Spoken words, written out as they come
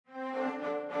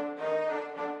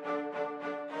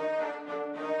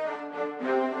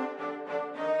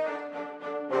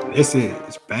This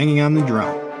is Banging on the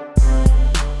Drum.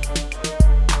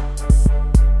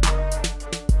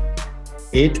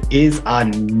 It is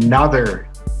another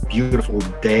beautiful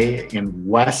day in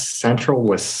West Central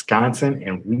Wisconsin,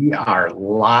 and we are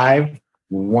live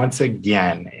once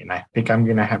again. And I think I'm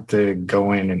going to have to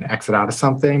go in and exit out of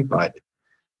something, but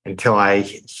until I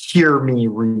hear me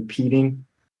repeating,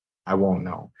 I won't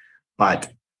know.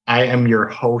 But I am your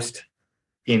host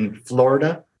in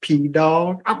Florida,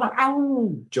 P-Dog,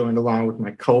 joined along with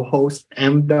my co-host,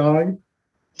 M-Dog.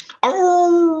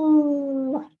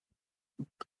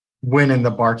 Winning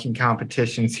the barking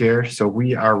competitions here. So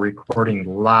we are recording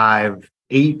live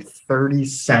 8:30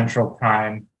 Central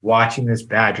Time, watching this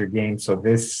Badger game. So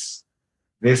this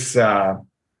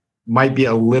might be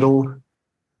a little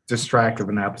distractive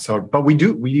an episode, but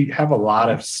we have a lot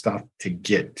of stuff to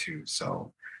get to.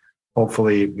 So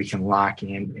hopefully we can lock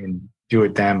in and do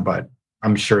it then, but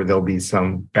I'm sure there'll be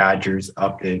some Badgers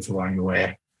updates along the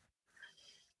way.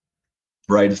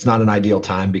 Right. It's not an ideal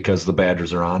time because the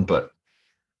Badgers are on, but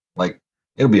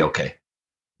it'll be okay.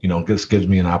 This gives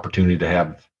me an opportunity to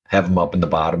have them up in the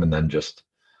bottom and then just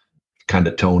kind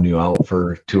of tone you out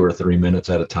for 2 or 3 minutes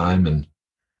at a time and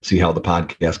see how the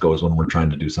podcast goes when we're trying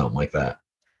to do something like that.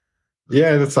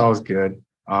 Yeah, that's always good.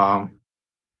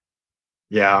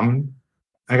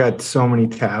 I got so many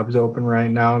tabs open right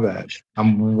now that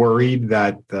I'm worried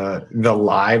that the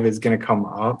live is going to come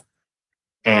up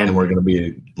and we're going to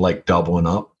be doubling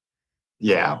up.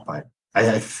 Yeah, but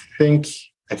I think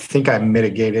I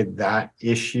mitigated that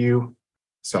issue.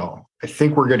 So I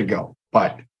think we're good to go.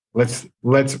 But let's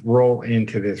roll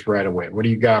into this right away. What do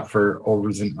you got for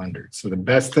overs and unders? So the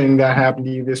best thing that happened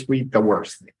to you this week, the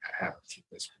worst thing that happened to you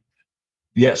this week.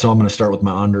 Yeah, so I'm going to start with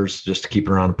my unders just to keep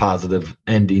it on a positive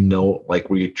ending note like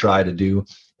we try to do.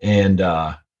 And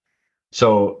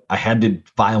so I had to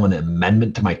file an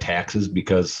amendment to my taxes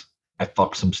because I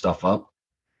fucked some stuff up.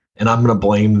 And I'm going to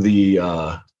blame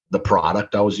the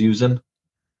product I was using.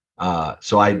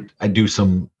 So I do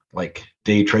some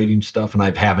day trading stuff and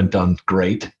I haven't done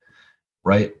great.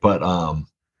 Right. But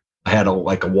I had a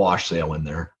wash sale in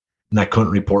there and I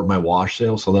couldn't report my wash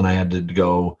sale. So then I had to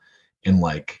go and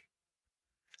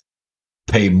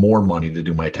pay more money to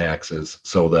do my taxes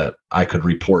so that I could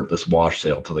report this wash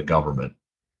sale to the government.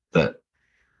 That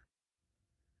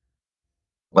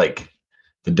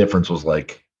the difference was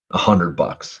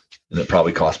 $100 and it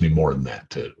probably cost me more than that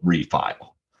to refile.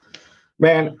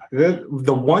 Man,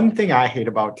 the one thing I hate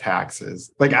about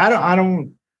taxes, I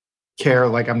don't care.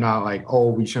 I'm not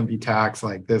oh, we shouldn't be taxed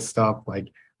this stuff.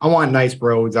 I want nice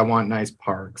roads. I want nice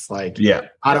parks. I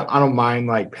don't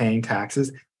mind paying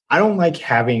taxes. I don't like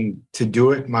having to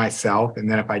do it myself. And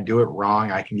then if I do it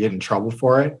wrong, I can get in trouble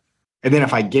for it. And then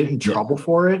if I get in trouble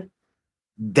for it,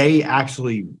 they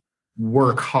actually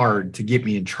work hard to get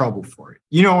me in trouble for it.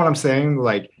 You know what I'm saying?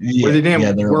 Where they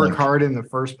didn't work hard in the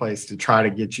first place to try to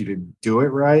get you to do it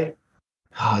right.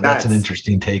 That's an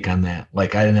interesting take on that.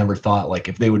 I never thought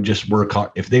if they would just work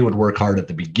hard, if they would work hard at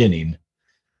the beginning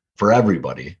for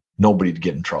everybody, nobody'd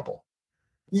get in trouble.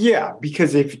 Yeah,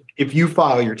 because if you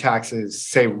file your taxes,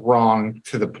 say wrong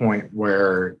to the point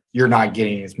where you're not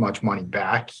getting as much money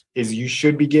back as you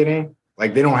should be getting, they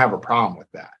don't have a problem with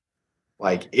that.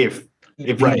 If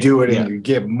you do it and you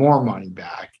get more money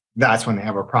back, that's when they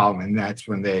have a problem, and that's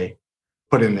when they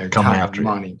put in their time and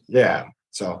money. Yeah.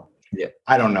 So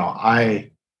I don't know.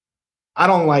 I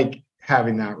don't like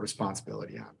having that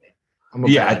responsibility on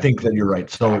me. I think that you're right.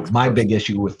 So my big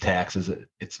issue with tax is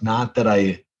it's not that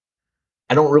I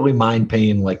don't really mind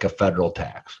paying a federal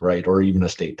tax, right, or even a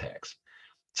state tax.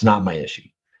 It's not my issue.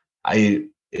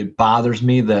 It bothers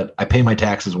me that I pay my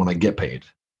taxes when I get paid.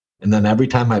 And then every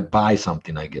time I buy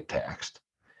something, I get taxed.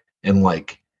 And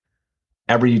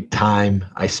every time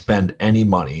I spend any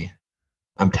money,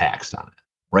 I'm taxed on it.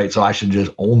 Right. So I should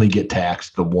just only get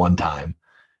taxed the one time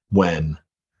when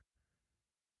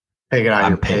take it out of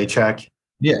your paycheck.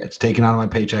 Yeah, it's taken out of my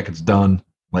paycheck. It's done.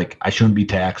 I shouldn't be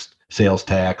taxed, sales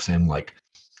tax and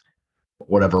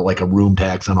whatever, a room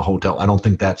tax on a hotel. I don't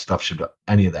think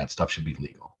any of that stuff should be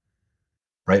legal.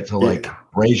 Right. So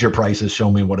raise your prices,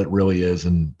 show me what it really is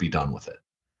and be done with it.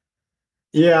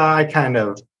 Yeah, I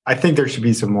think there should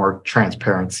be some more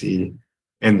transparency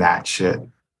in that shit.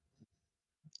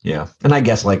 Yeah. And I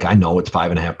guess I know it's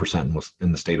 5.5%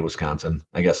 in the state of Wisconsin.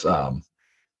 I guess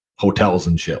hotels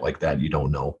and shit like that, you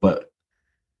don't know, but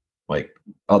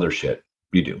other shit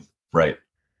you do, right?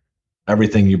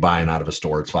 Everything you buying out of a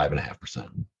store, it's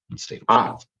 5.5% in the state of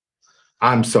Wisconsin.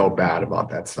 I'm so bad about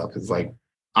that stuff. It's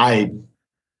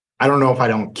I don't know if I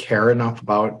don't care enough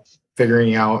about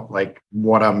figuring out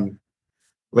what I'm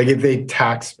if they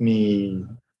tax me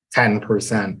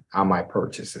 10% on my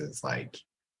purchases, like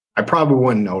I probably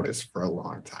wouldn't notice for a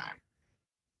long time.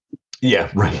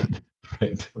 Yeah, right.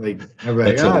 Right. Like I'd be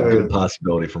like, That's a good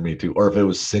possibility for me too. Or if it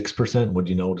was 6%, would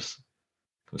you notice?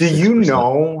 Do 6%? you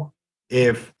know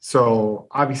if so?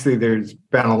 Obviously, there's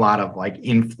been a lot of like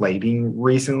inflating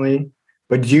recently,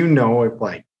 but do you know if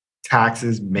like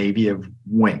taxes maybe have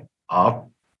went up?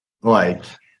 Like,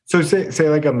 so say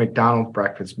like a McDonald's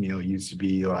breakfast meal used to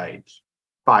be like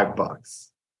 $5,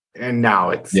 and now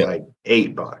it's Yeah. like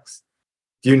 $8.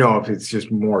 Do you know if it's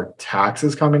just more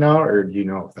taxes coming out, or do you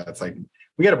know if that's like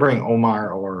we got to bring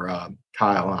Omar or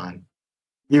Kyle on,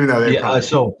 even though they probably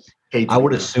so hate I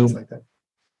would assume like that.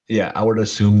 Yeah, I would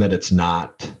assume that it's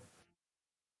not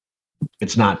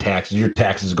taxes. Your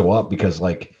taxes go up because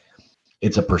like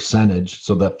it's a percentage.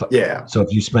 So so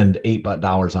if you spend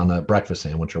 $8 on a breakfast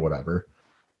sandwich or whatever,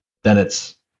 then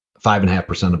it's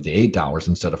 5.5% of the $8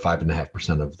 instead of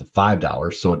 5.5% of the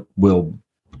 $5. So it will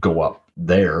go up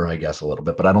there, I guess, a little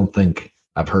bit. But I don't think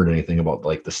I've heard anything about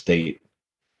like the state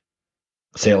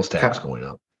sales tax going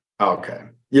up. Okay.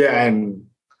 Yeah, and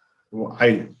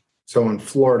so in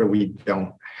Florida we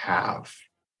don't have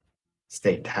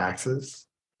state taxes.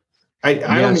 I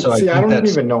don't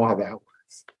even know how that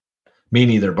works. Me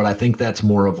neither, but I think that's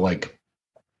more of like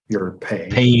you're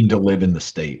paying to live in the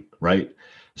state, right?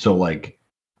 So like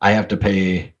I have to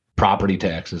pay property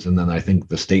taxes, and then I think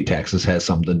the state taxes has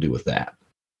something to do with that.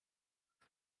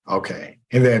 Okay.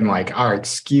 And then like our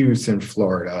excuse in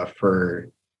Florida for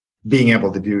being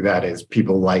able to do that is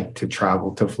people like to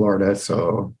travel to Florida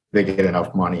so they get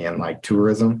enough money in like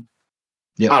tourism.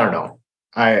 Yeah. I don't know.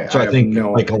 I think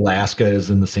like Alaska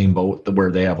is in the same boat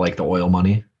where they have like the oil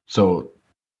money. So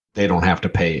they don't have to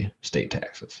pay state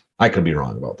taxes. I could be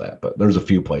wrong about that, but there's a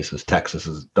few places.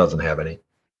 Texas doesn't have any.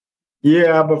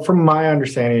 Yeah, but from my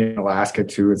understanding in Alaska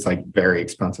too, it's like very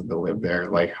expensive to live there,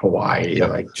 like Hawaii,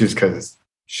 like just because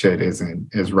shit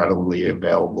isn't as readily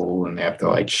available and they have to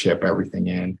like ship everything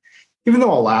in. Even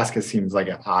though Alaska seems like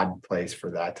an odd place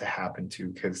for that to happen to,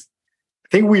 because I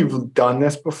think we've done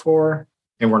this before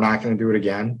and we're not going to do it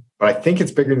again. But I think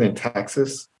it's bigger than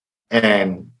Texas.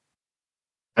 And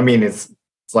I mean, it's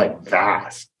like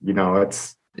vast,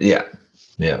 it's. Yeah.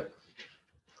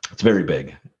 It's very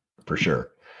big for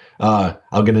sure.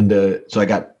 I'll get into, so I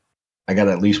got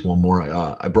at least one more.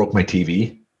 I broke my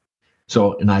TV.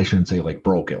 So, and I shouldn't say like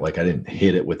broke it, like I didn't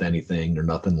hit it with anything or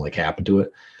nothing like happened to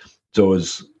it. So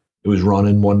it was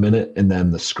running 1 minute and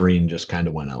then the screen just kind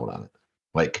of went out on it.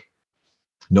 Like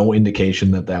no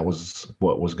indication that was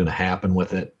what was going to happen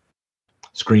with it.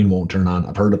 Screen won't turn on.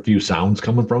 I've heard a few sounds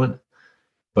coming from it,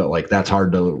 but like that's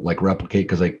hard to like replicate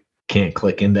because I can't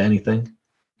click into anything.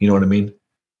 You know what I mean?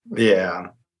 Yeah.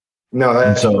 No,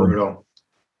 that's brutal.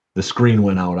 The screen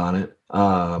went out on it.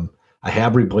 I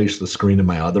have replaced the screen in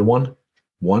my other one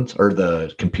once, or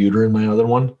the computer in my other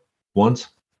one once,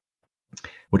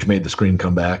 which made the screen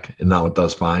come back, and now it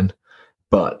does fine.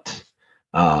 But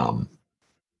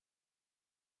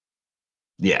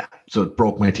yeah, so it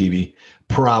broke my TV.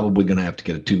 Probably gonna have to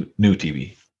get a new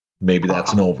TV. Maybe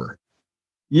that's an over.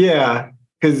 Yeah,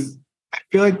 because I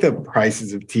feel like the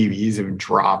prices of TVs have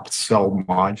dropped so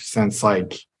much since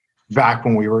like back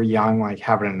when we were young. Like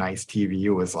having a nice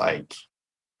TV was like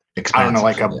expensive, I don't know,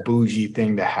 like a bougie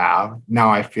thing to have. Now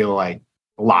I feel like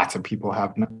lots of people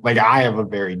have, like I have a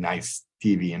very nice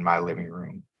TV in my living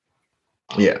room.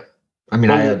 Yeah. I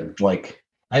mean, I have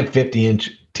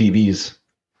 50-inch TVs.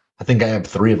 I think I have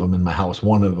 3 of them in my house.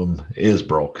 One of them is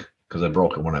broke because I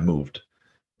broke it when I moved,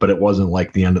 but it wasn't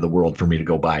like the end of the world for me to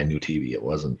go buy a new TV. It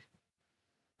wasn't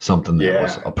something that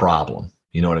was a problem.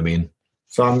 You know what I mean?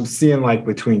 So I'm seeing like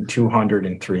between $200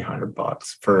 and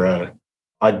 $300 for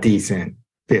a decent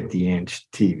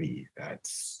 50-inch TV.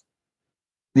 That's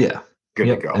good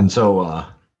to go. And so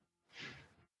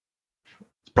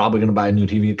it's probably going to buy a new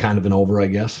TV, kind of an over, I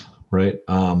guess, right?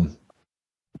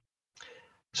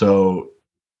 So,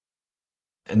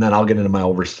 and then I'll get into my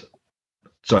overs.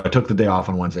 So I took the day off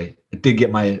on Wednesday. I did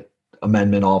get my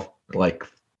amendment all like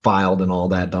filed and all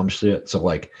that dumb shit. So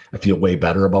like I feel way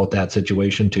better about that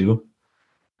situation too.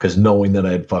 Because knowing that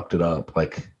I had fucked it up,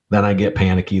 like then I get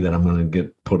panicky that I'm going to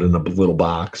get put in a little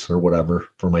box or whatever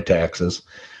for my taxes.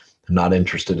 I'm not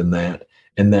interested in that.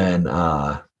 And then,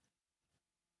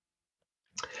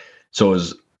 so it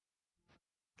was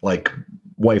like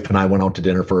wife and I went out to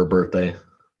dinner for her birthday.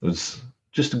 It was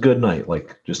just a good night.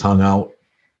 Like just hung out.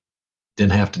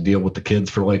 Didn't have to deal with the kids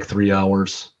for like 3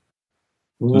 hours.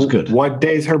 It was good. What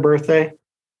day's her birthday?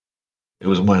 It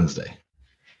was Wednesday.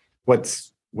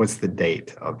 What's the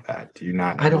date of that? Do you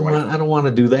not know? I don't want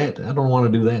to do that. I don't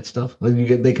want to do that stuff.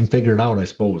 They can figure it out, I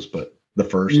suppose, but the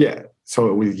first. Yeah. So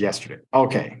it was yesterday.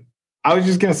 Okay. I was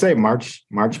just gonna say March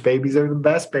babies are the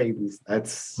best babies. I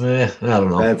don't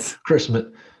know. That's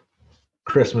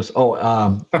Christmas. Oh,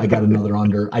 I got another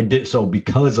under. I did so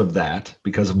because of that,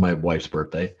 because of my wife's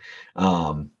birthday.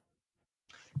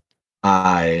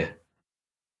 I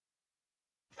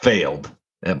failed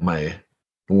at my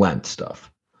Lent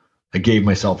stuff. I gave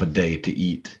myself a day to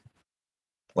eat.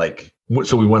 Like,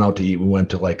 so we went out to eat. We went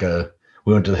to the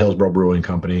Hillsborough Brewing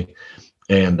Company,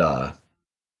 and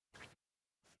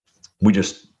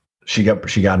she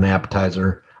got an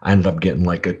appetizer. I ended up getting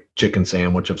like a chicken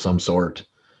sandwich of some sort,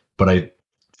 but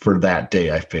for that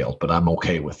day I failed. But I'm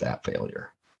okay with that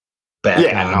failure. Back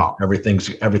on. No.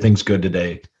 Everything's good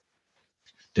today.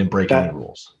 Didn't break any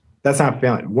rules. That's not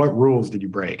failing. What rules did you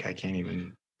break? I can't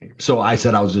even think. So I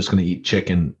said I was just going to eat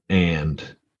chicken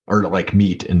or like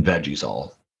meat and veggies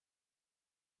all.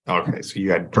 Okay, so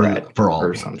you had bread for all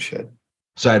or some shit.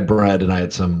 So I had bread and I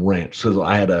had some ranch. So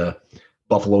I had a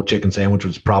buffalo chicken sandwich,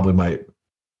 which was probably my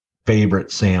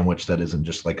favorite sandwich that isn't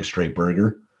just like a straight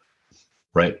burger.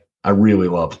 Right. I really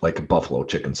love like a buffalo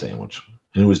chicken sandwich.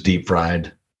 And it was deep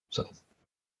fried. So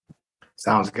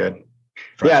sounds good.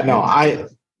 Yeah, no, I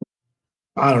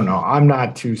don't know. I'm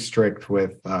not too strict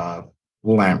with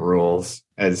Lent rules,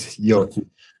 as you'll keep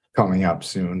coming up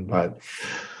soon, but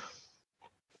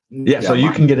yeah, so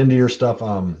you can get into your stuff.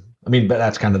 But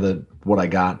that's kind of what I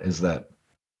got is that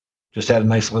just had a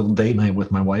nice little date night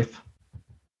with my wife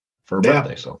for her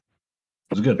birthday. So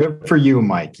it was good. Good for you,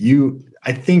 Mike.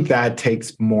 I think that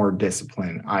takes more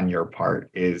discipline on your part,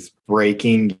 is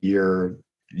breaking your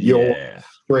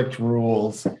strict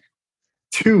rules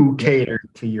to cater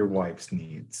to your wife's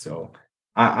needs. So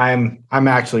I'm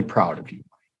actually proud of you,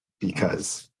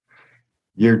 because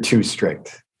you're too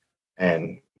strict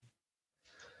and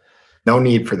no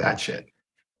need for that shit.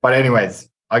 But anyways,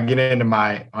 I'll get into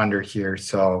my under here.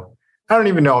 So I don't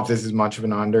even know if this is much of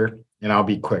an under, and I'll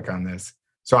be quick on this.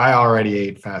 So I already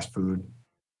ate fast food.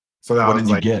 So that what did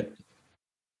you get?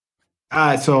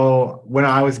 So when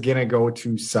I was gonna go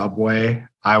to Subway,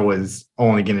 I was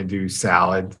only gonna do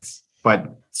salads.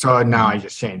 But so now I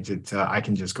just changed it to I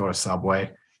can just go to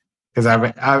Subway, because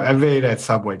I've ate at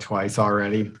Subway twice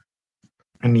already,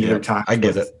 and neither time I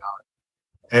get it.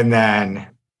 And then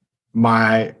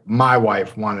my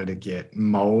wife wanted to get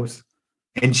Moe's,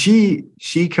 and she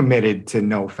committed to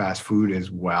no fast food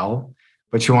as well,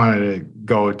 but she wanted to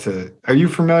go to. Are you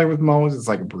familiar with Moe's? It's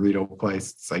like a burrito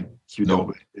place. It's like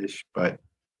Qdoba dish, but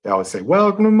they always say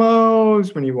 "Welcome to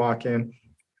Moe's" when you walk in.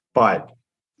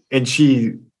 And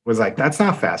she was like, "That's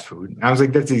not fast food." And I was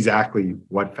like, "That's exactly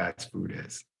what fast food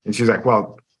is." And she's like,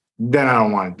 "Well, then I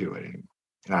don't want to do it anymore."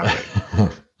 And I was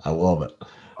like, I love it.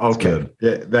 Okay,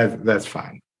 yeah, that's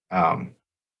fine.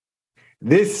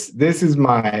 This is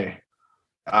my.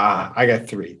 I got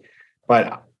 3,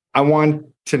 but I want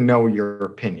to know your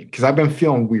opinion, because I've been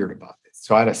feeling weird about this.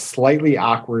 So I had a slightly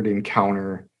awkward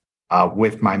encounter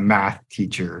with my math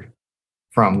teacher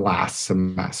from last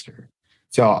semester.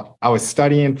 So I was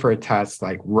studying for a test,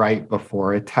 like right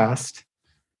before a test,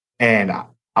 and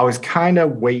I was kind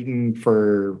of waiting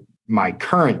for my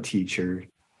current teacher,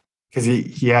 because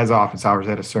he has office hours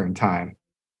at a certain time.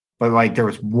 But like there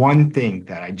was one thing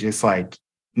that I just like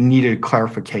needed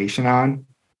clarification on.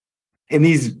 And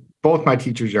both my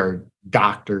teachers are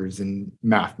doctors in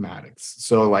mathematics.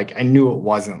 So like I knew it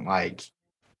wasn't like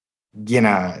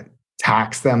gonna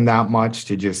tax them that much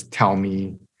to just tell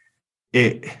me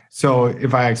it. So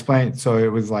if I explain, so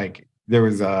it was like there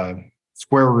was a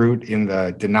square root in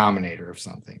the denominator of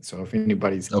something. So if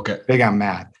anybody's big on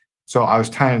math. So I was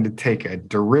trying to take a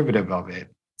derivative of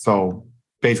it. So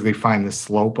basically find the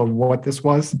slope of what this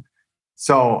was.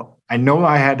 So I know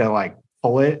I had to like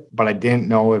pull it, but I didn't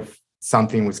know if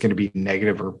something was going to be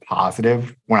negative or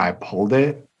positive when I pulled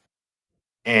it.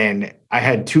 And I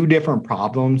had 2 different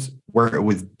problems where it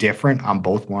was different on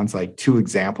both ones, like 2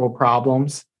 example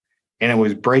problems. And it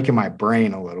was breaking my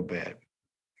brain a little bit.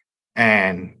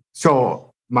 And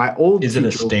so my old Is it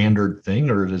a standard thing,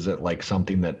 or is it like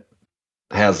something that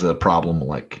has a problem,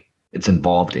 like it's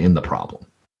involved in the problem?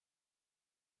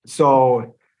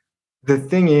 So the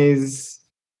thing is,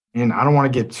 and I don't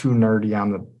want to get too nerdy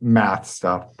on the math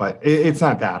stuff, but it's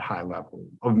not that high level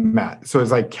of math. So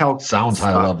it's like calc. Sounds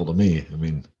high level to me.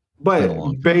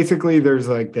 But basically there's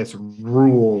like this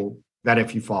rule that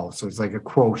if you follow, so it's like a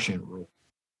quotient rule.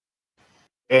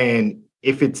 And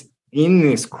if it's in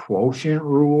this quotient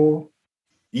rule,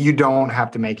 you don't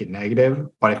have to make it negative.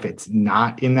 But if it's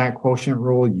not in that quotient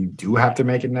rule, you do have to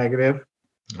make it negative.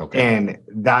 Okay. And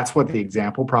that's what the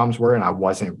example problems were. And I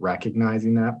wasn't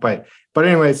recognizing that. But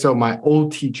anyway, so my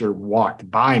old teacher walked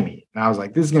by me and I was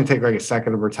like, this is going to take like a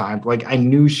second of her time. Like I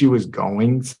knew she was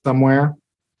going somewhere,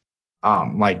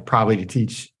 like probably to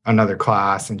teach another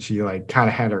class. And she like kind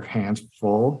of had her hands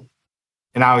full.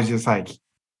 And I was just like,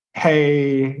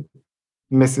 hey,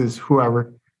 Mrs.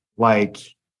 Whoever, like,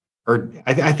 or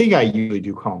I think I usually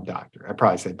do call him doctor. I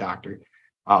probably said doctor,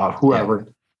 Yeah. whoever.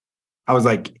 I was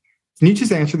like, can you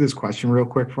just answer this question real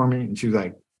quick for me? And she was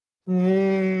like,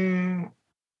 and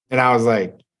I was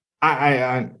like,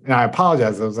 and I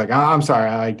apologize. I was like, I'm sorry.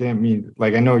 I like didn't mean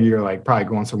like I know you're like probably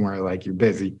going somewhere like you're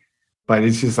busy, but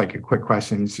it's just like a quick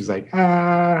question. She's like,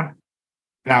 and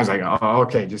I was like, oh,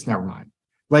 okay, just never mind.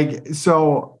 Like,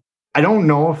 so I don't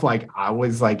know if like I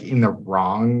was like in the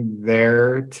wrong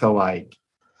there to like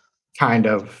kind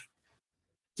of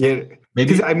get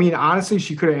because I Maybe mean, honestly,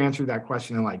 she could have answered that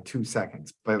question in like 2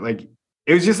 seconds, but like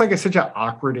it was just like such an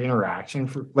awkward interaction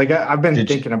for like I've been did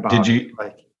thinking you did about it. you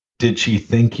Like, did she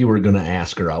think you were going to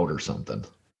ask her out or something?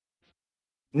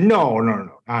 no, no,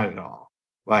 no, not at all.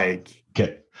 Like,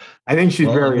 Okay. I think she's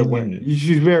Well, I very mean, aware.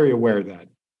 She's very aware that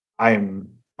I am.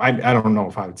 I don't know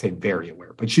if I would say very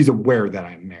aware, but she's aware that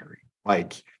I'm married.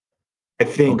 Like, I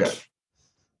okay. think,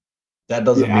 That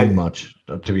doesn't yeah, mean much,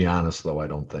 to be honest, though. I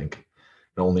don't think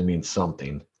it only means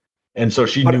something. And so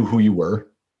she knew but who you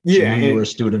were. She yeah, knew you were a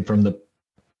student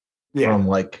yeah, from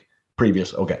like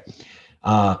previous. Okay.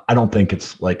 I don't think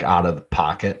it's like out of the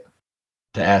pocket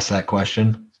to ask that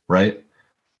question, right?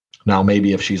 Now,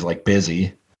 maybe if she's like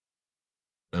busy,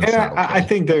 then and it's not I okay.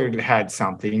 think there had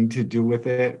something to do with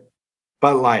it,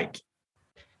 but like,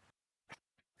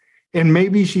 and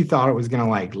maybe she thought it was gonna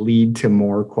like lead to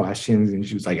more questions, and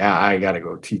she was like, I got to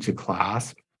go teach a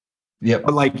class. But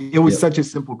Yep. like it was Yep. such a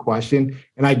simple question.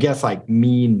 And I guess like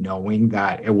me knowing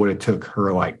that it would have took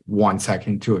her like 1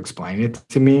 second to explain it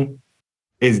to me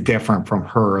is different from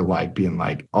her like being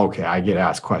like, okay, I get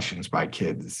asked questions by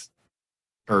kids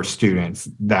or students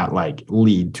that like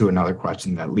lead to another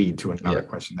question, that lead to another Yep.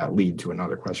 question, that lead to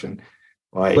another question.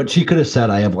 But Like, she could have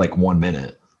said, I have like 1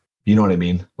 minute. You know what I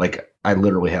mean? Like, I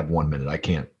literally have 1 minute. I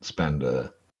can't spend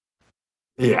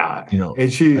yeah. you know, And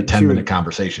a she 10-minute would,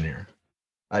 conversation here.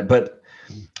 But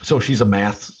so she's a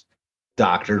math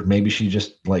doctor. Maybe she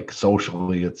just like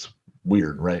socially, it's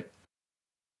weird, right?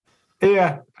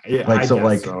 yeah, yeah, Like, I so guess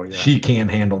like so. Yeah. she can't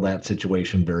handle that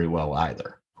situation very well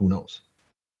either. Who knows?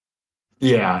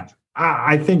 Yeah,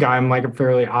 I think I'm like a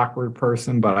fairly awkward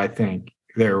person, but I think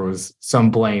there was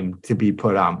some blame to be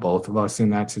put on both of us in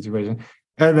that situation.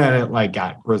 And then it like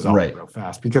got resolved Right. real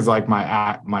fast because like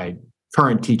my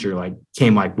current teacher like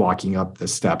came like walking up the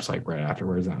steps like right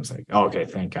afterwards, and I was like, oh, okay,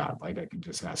 thank God, like I can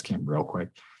just ask him real quick.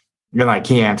 And like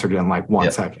he answered in like one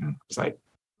Yep. second. It's like,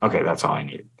 okay, that's all I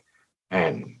needed,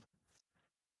 and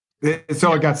so it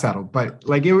Yep. got settled. But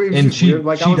like it was And just weird.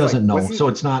 Like I she was like, doesn't know. was it? So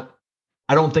it's not,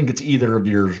 I don't think it's either of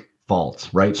your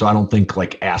faults, right? So I don't think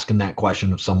like asking that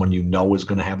question of someone you know is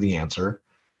going to have the answer,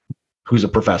 who's a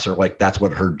professor, like that's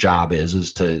what her job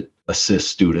is to assist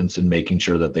students in making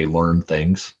sure that they learn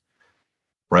things,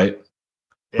 right?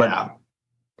 But Yeah,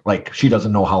 like she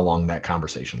doesn't know how long that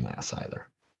conversation lasts either.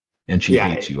 And she yeah.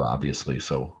 hates you, obviously.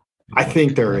 So I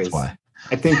think there that's is. why.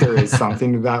 I think there is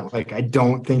something to that. Like, I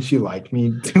don't think she liked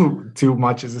me too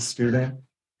much as a student.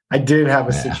 I did have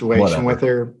a Yeah, situation with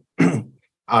whatever. her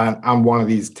on one of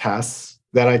these tests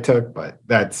that I took, but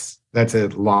that's a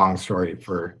long story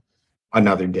for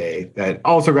another day. That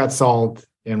also got solved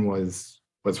and was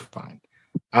fine.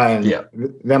 Yeah.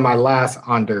 And then my last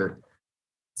under.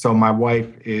 So my wife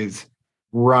is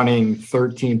running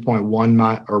 13.1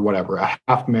 mile or whatever, a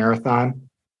half marathon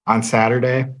on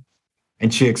Saturday,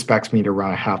 and she expects me to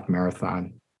run a half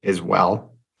marathon as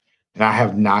well. And I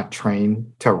have not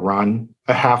trained to run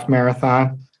a half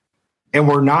marathon. And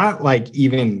we're not like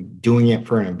even doing it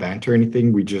for an event or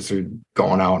anything. We just are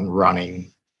going out and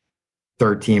running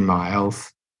 13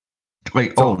 miles.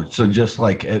 Wait, oh, So so just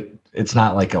like it's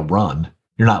not like a run.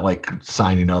 You're not like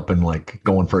signing up and like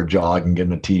going for a jog and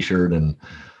getting a t-shirt and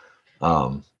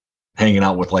um hanging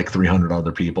out with like 300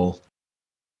 other people.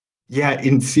 yeah,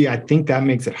 and see, I think that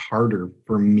makes it harder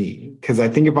for me because I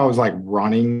think if I was like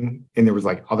running and there was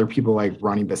like other people like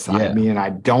running beside Yeah. me, and I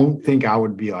don't think I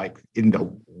would be like in the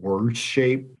worst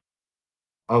shape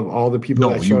of all the people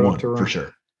that No, you showed up won to for run. sure.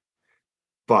 You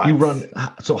But run.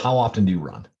 So how often do you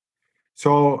run?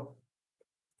 so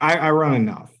I run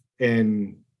enough.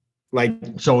 And like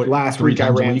So last three week, I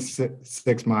times a ran week?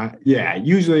 6 miles. Yeah,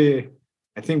 usually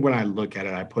I think when I look at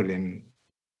it, I put in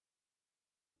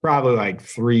probably like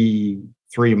 3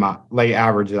 mile, like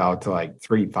average it out to like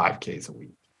 3 5Ks a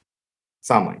week,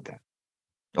 something like that.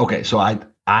 Okay, so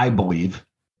I believe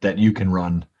that you can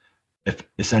run if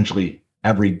essentially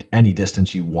any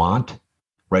distance you want,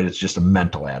 right? It's just a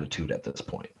mental attitude at this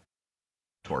point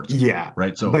towards it, Yeah,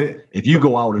 right? So but if you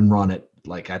go out and run it,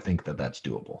 like I think that that's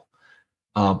doable.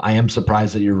 I am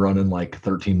surprised that you're running like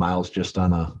 13 miles just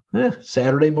on a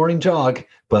Saturday morning jog,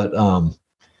 but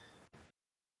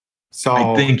so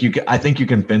I think you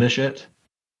can finish it.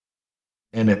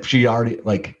 And if she already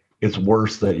like, it's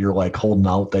worse that you're like holding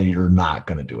out that you're not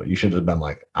going to do it. You should have been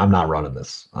like, I'm not running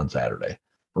this on Saturday,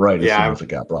 right as soon yeah, as it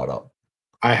got brought up.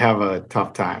 I have a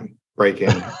tough time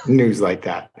breaking news like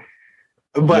that.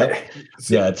 But Yep.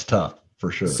 Yeah, it's tough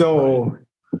for sure. Right. so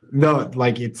no,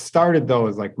 like it started though,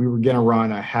 is like we were gonna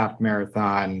run a half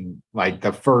marathon like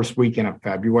the first weekend of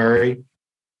February.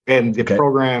 And the Okay.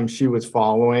 program she was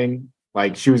following,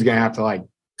 like she was gonna have to like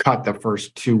cut the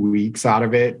first 2 weeks out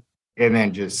of it and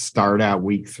then just start at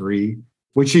week 3,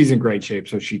 which she's in great shape,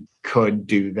 so she could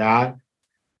do that.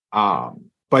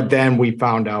 But then we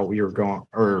found out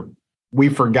we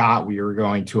forgot we were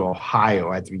going to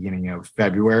Ohio at the beginning of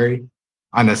February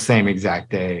on the same exact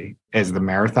day as the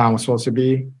marathon was supposed to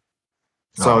be.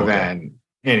 So Oh, okay. then,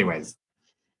 anyways,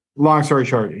 long story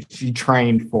short, she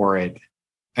trained for it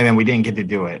and then we didn't get to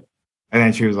do it. And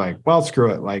then she was like, well,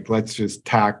 screw it. Like, let's just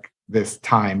tack this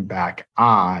time back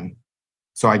on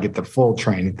so I get the full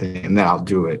training thing and then I'll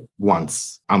do it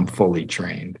once I'm fully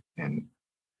trained and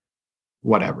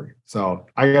whatever. So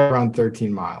I got around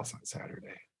 13 miles on Saturday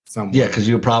Yeah, somewhere. because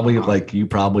you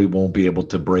probably won't be able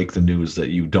to break the news that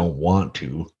you don't want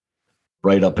to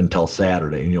right up until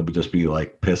Saturday, and you'll just be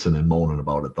like pissing and moaning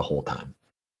about it the whole time.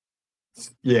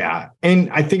 Yeah. And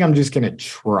I think I'm just going to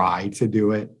try to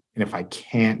do it. And if I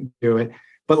can't do it,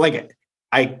 but like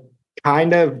I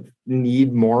kind of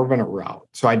need more of a route.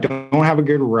 So I don't have a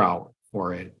good route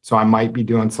for it. So I might be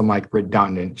doing some like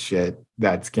redundant shit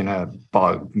that's going to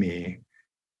bug me.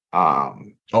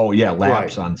 Oh yeah, Like,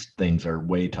 laps on things are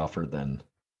way tougher than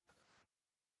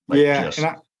like yeah. just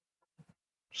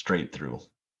straight through.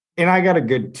 And I got a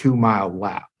good 2 mile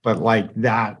lap, but like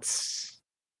that's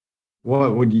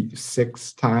what would you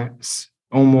 6 times,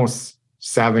 almost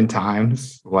 7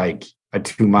 times, like a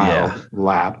 2 mile Yeah.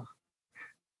 lap,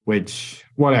 which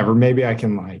whatever, maybe I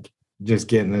can like just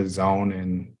get in the zone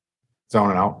and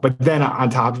zone it out. But then on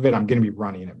top of it, I'm going to be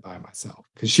running it by myself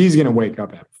because she's going to wake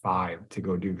up at 5 to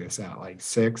go do this at like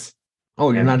 6.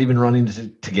 Oh, you're not And even running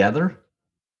together?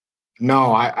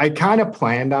 no, I kind of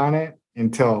planned on it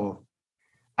until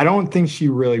I don't think she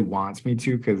really wants me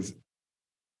to because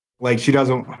like she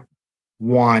doesn't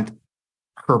want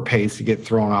her pace to get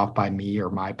thrown off by me or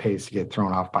my pace to get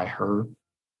thrown off by her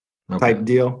Okay. type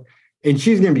deal. And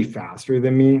she's going to be faster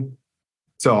than me.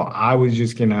 So I was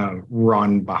just going to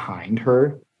run behind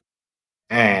her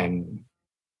and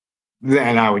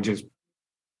then I would just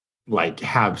like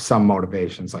have some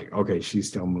motivations like, okay, she's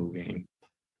still moving,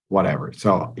 whatever.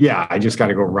 So yeah, I just got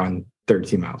to go run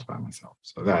 13 miles by myself.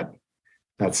 So that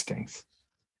stinks.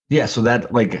 Yeah, so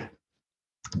that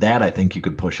I think you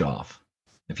could push off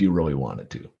if you really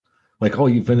wanted to. Like, oh,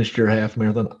 you finished your half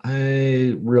marathon.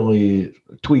 I really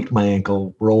tweaked my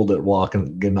ankle, rolled it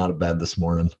walking, getting out of bed this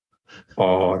morning.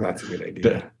 Oh, that's a good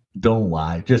idea. Don't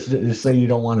lie. Just say you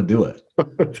don't want to do it.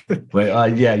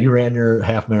 But yeah, you ran your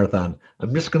half marathon.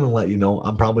 I'm just gonna let you know.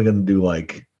 I'm probably gonna do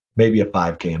like maybe a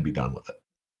 5K and be done with it.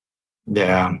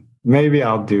 Yeah, maybe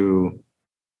I'll do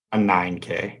a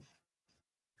 9K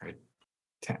or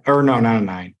 10, or no, not a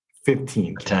 9,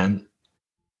 15K. 10.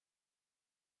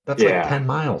 That's like Yeah, 10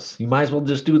 miles. You might as well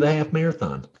just do the half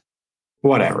marathon.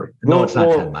 whatever. No, it's not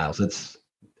 10 Well, miles. It's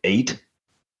 8.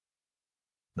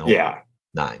 No, yeah.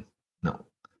 9. No.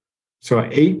 So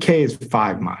 8K is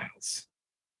 5 miles.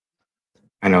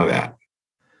 I know that.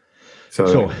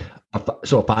 So So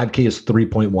so a 5K is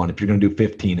 3.1. If you're going to do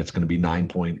 15, it's going to be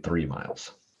 9.3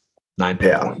 miles. 9.4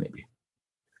 yeah. maybe.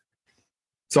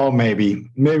 So maybe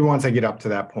once I get up to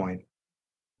that point,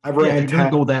 I've Yeah, if ran you're going to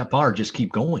 10. go that far, just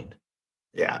keep going.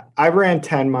 Yeah, I've ran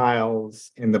 10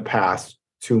 miles in the past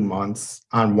 2 months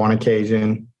on one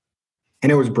occasion,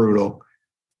 and it was brutal.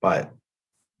 But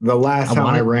the I last time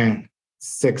want I it. ran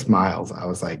 6 miles, I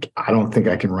was like, I don't think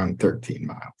I can run 13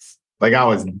 miles. Like I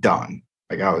was done.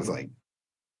 Like I was like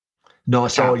No,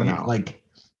 so tapping out. like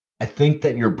I think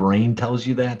that your brain tells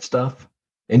you that stuff,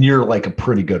 and you're like a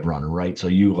pretty good runner, right? So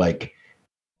you like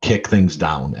kick things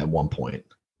down at one point,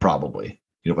 probably.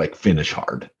 You like finish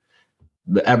hard.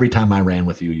 Every time I ran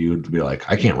with you, you'd be like,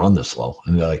 I can't run this slow,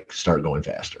 and you like start going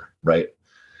faster, right?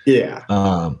 Yeah.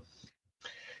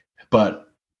 But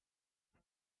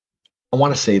I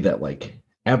want to say that like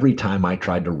every time I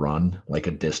tried to run like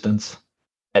a distance,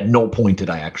 at no point did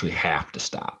I actually have to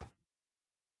stop.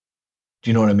 Do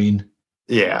you know what I mean?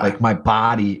 Yeah. Like my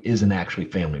body isn't actually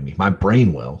failing me. My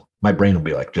brain will. My brain will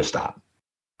be like, just stop.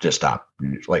 Just stop.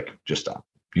 Like, just stop.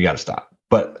 You got to stop.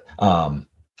 But You I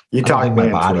don't talked think me my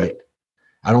into body, it.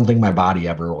 I don't think my body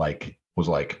ever like was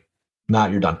like, nah,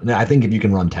 you're done. And I think if you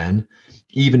can run 10,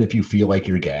 even if you feel like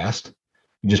you're gassed,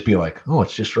 you just be like, oh,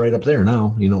 it's just right up there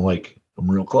now. You know, like I'm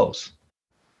real close.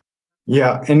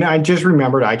 Yeah. And I just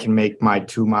remembered I can make my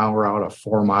 2 mile route a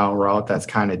 4 mile route. That's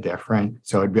kind of different.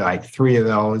 So it'd be like 3 of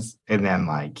those and then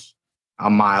like a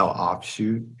mile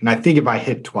offshoot. And I think if I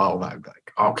hit 12, I'd be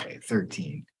like, okay,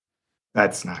 13.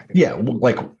 That's not gonna Yeah, be.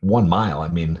 like 1 mile. I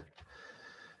mean,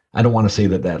 I don't want to say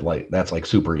that like that's like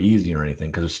super easy or anything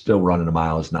because still running a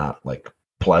mile is not like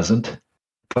pleasant.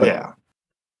 But Yeah.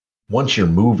 once you're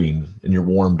moving and you're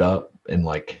warmed up and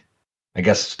like I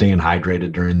guess staying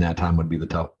hydrated during that time would be the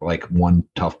tough like one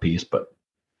tough piece. But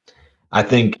I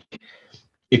think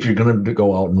if you're gonna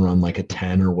go out and run like a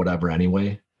 10 or whatever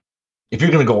anyway, if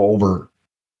you're gonna go over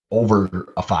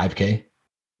a 5K,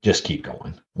 just keep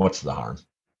going. What's the harm?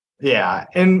 Yeah.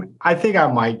 And I think I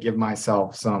might give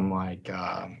myself some like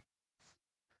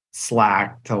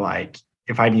slack to like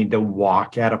if I need to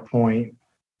walk at a point,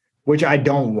 which I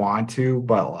don't want to,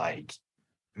 but like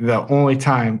the only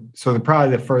time, so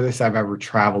probably the furthest I've ever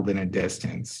traveled in a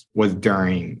distance was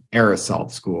during air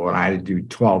assault school, and I had to do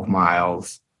 12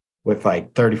 miles with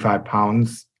like 35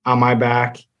 pounds on my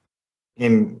back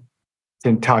in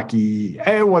Kentucky.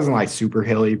 It wasn't like super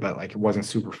hilly, but like it wasn't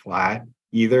super flat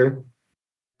either.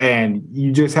 And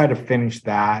you just had to finish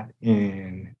that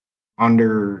in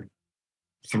under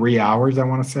 3 hours, I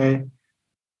want to say.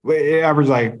 It averaged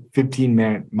like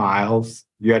 15-minute miles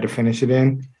you had to finish it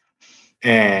in.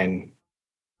 And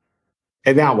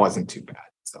that wasn't too bad.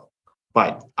 So,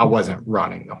 but I wasn't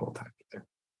running the whole time either.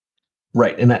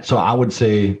 Right. And that so I would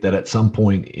say that at some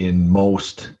point in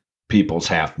most people's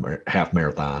half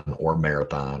marathon or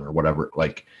marathon or whatever,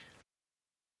 like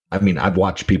I mean, I've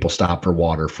watched people stop for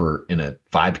water for in a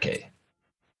 5K.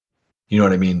 You know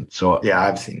what I mean? So Yeah,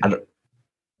 I've seen I it. don't,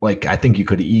 like I think you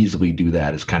could easily do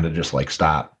that is kind of just like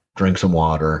stop, drink some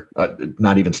water,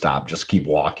 not even stop, just keep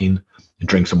walking and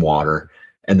drink some water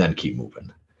and then keep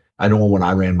moving. I know when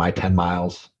I ran my 10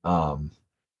 miles,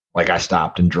 like I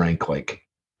stopped and drank like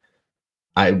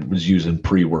I was using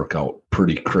pre-workout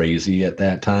pretty crazy at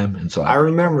that time. And so I I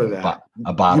remember that.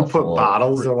 a You bottle put full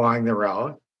bottles of along the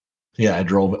route. yeah, I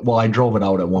drove it. Well, I drove it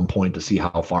out at one point to see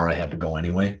how far I had to go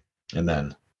anyway. And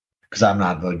then because I'm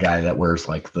not the guy that wears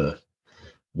like the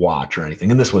watch or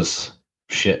anything. And this was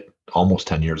shit almost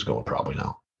 10 years ago, probably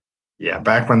now. Yeah,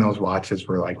 back when those watches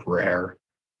were like rare.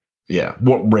 Yeah.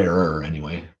 Well, rarer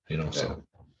anyway, you know, Yeah. so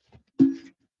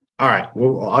All right.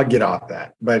 Well, I'll get off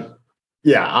that. But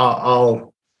yeah,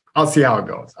 I'll see how it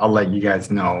goes. I'll let you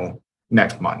guys know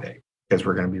next Monday because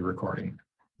we're gonna be recording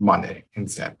Monday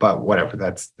instead. But whatever,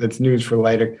 that's news for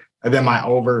later. And then my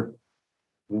over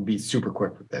will be super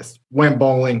quick with this. Went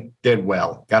bowling, did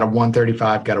well. Got a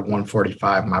 135, got a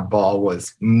 145. My ball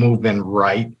was moving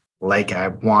right like I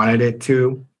wanted it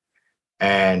to.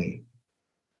 And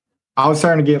I was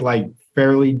starting to get like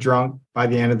fairly drunk by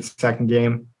the end of the second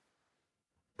game.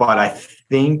 But I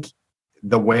think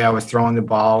the way I was throwing the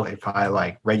ball, if I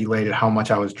like regulated how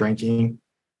much I was drinking,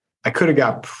 I could have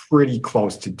got pretty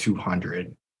close to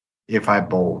 200 if I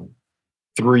bowled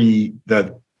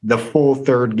the full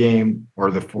third game or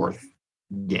the fourth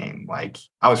game. Like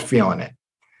I was feeling it.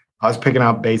 I was picking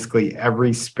up basically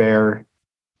every spare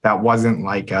that wasn't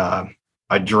like a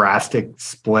drastic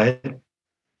split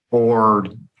or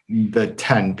the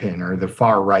 10 pin or the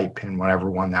far right pin, whatever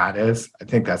one that is. I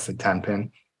think that's the 10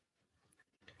 pin.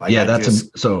 Like yeah, I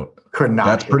just so could not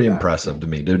that's hit pretty that impressive thing. to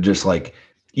me to just like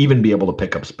even be able to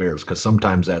pick up spares because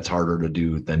sometimes that's harder to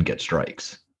do than get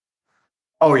strikes.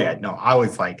 Oh yeah, no, I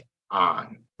was like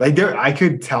on. Like there, I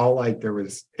could tell like there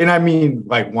was, and I mean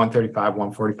like 135,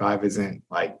 145 isn't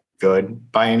like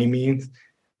good by any means,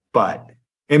 but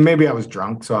and maybe I was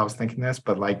drunk, so I was thinking this,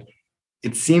 but like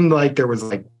it seemed like there was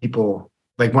like people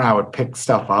like when I would pick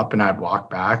stuff up and I'd walk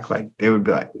back, like they would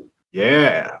be like,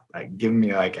 yeah, like giving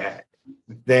me like a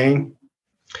thing.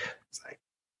 It's like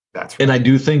that's And I right.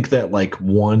 do think that like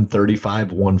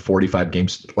 135, 145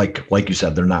 games, like you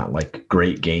said, they're not like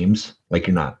great games. Like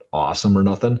you're not awesome or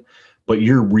nothing, but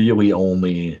you're really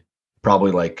only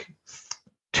probably like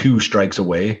two strikes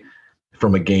away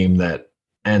from a game that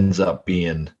ends up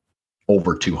being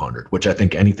over 200, which I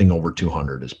think anything over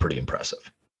 200 is pretty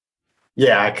impressive.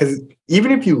 Yeah, because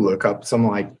even if you look up some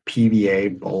like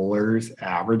PBA bowlers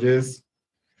averages,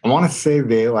 I want to say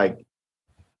they like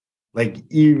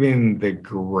even the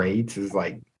greats is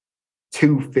like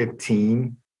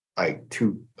 215, like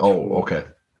two. Oh, okay.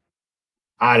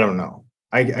 I don't know.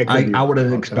 I could be I would wrong have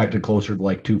about expected that. closer to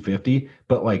like 250,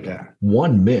 but like Yeah.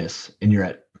 one miss and you're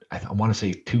at, I want to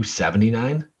say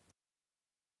 279.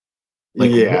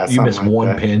 Like Yeah, you something miss like one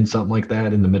that. pin, something like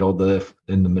that in the middle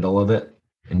of it,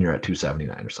 and you're at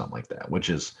 279 or something like that, which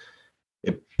is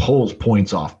it pulls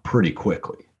points off pretty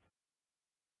quickly.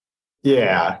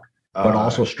 Yeah. But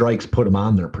also strikes put them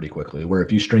on there pretty quickly. Where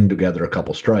if you string together a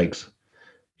couple strikes,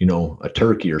 a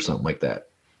turkey or something like that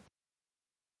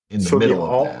in the So middle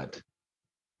of that.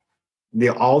 the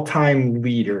all-time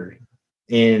leader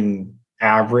in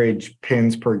average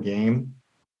pins per game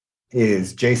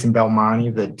is Jason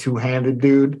Belmonte, the two-handed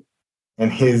dude,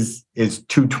 and his is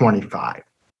 225.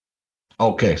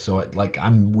 Okay, so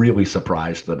I'm really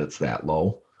surprised that it's that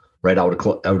low, right? I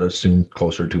would assume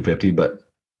closer to 250, but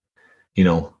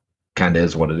kind of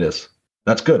is what it is.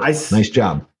 That's good. Nice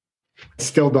job.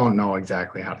 Still don't know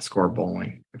exactly how to score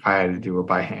bowling if I had to do it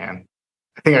by hand.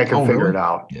 I think I could figure Really? it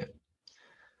out.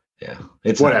 Yeah.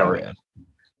 It's Whatever. not that bad.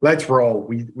 Let's roll.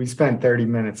 We spent 30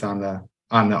 minutes on the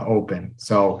open.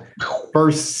 So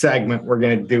first segment we're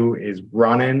gonna do is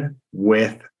running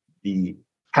with the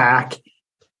pack.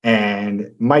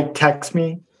 And Mike texts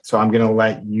me, so I'm gonna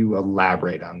let you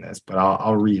elaborate on this, but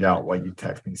I'll read out what you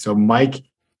text me. So Mike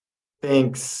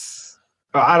thinks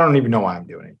I don't even know why I'm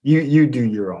doing it. You do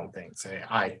your own thing. Say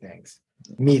I thinks.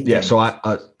 Me thinks.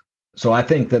 Yeah, so I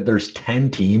think that there's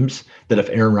 10 teams that if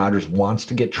Aaron Rodgers wants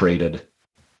to get traded,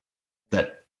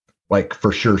 that like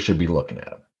for sure should be looking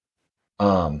at him.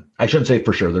 I shouldn't say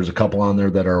for sure. There's a couple on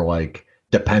there that are like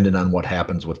dependent on what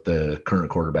happens with the current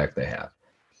quarterback they have.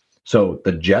 So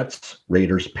the Jets,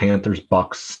 Raiders, Panthers,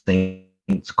 Bucks,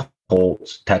 Saints,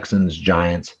 Colts, Texans,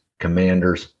 Giants,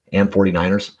 Commanders, and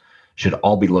 49ers should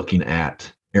all be looking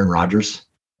at Aaron Rodgers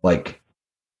like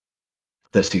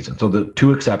this season. So the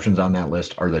two exceptions on that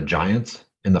list are the Giants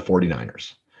and the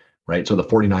 49ers, right? So the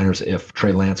 49ers, if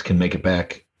Trey Lance can make it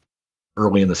back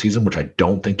early in the season, which I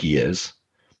don't think he is,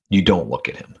 you don't look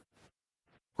at him,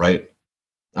 right?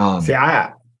 See,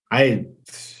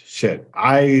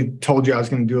 I told you I was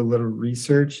going to do a little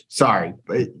research. Sorry,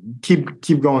 but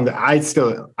keep going. I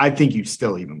think you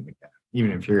still even with that,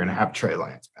 even if you're going to have Trey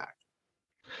Lance back.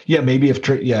 Yeah, maybe if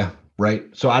Trey, yeah, right.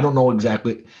 So I don't know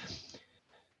exactly.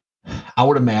 I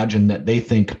would imagine that they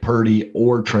think Purdy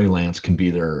or Trey Lance can be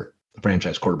their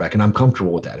franchise quarterback, and I'm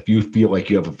comfortable with that. If you feel like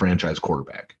you have a franchise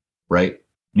quarterback, right,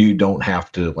 you don't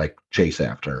have to like chase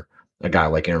after a guy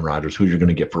like Aaron Rodgers, who you're going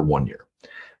to get for 1 year.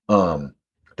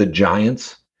 The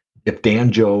Giants, if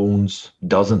Dan Jones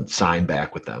doesn't sign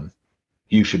back with them,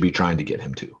 you should be trying to get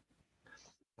him too,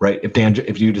 right?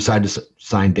 If you decide to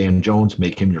sign Dan Jones,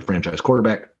 make him your franchise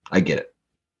quarterback, I get it.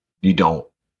 You don't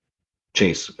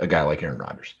chase a guy like Aaron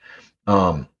Rodgers.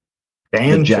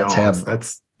 Dan Jones,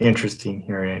 that's interesting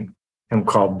hearing him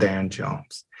called Dan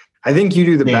Jones. I think you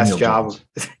do the Daniel best job,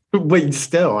 but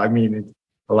still, I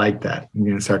like that. I'm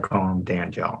going to start calling him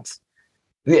Dan Jones.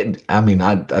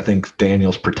 I think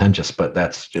Daniel's pretentious, but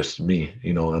that's just me,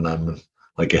 and I'm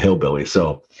like a hillbilly.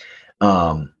 So,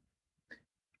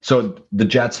 so the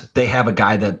Jets, they have a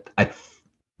guy that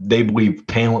they believe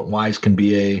talent-wise can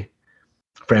be a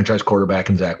franchise quarterback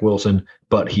in Zach Wilson,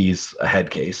 but he's a head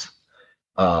case.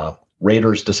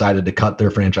 Raiders decided to cut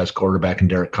their franchise quarterback in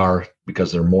Derek Carr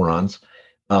because they're morons.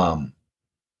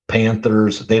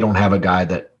 Panthers, they don't have a guy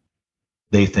that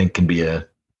they think can be a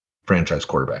franchise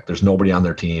quarterback. There's nobody on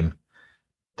their team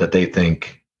that they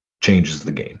think changes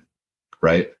the game,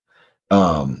 right?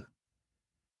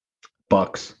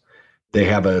 Bucks, they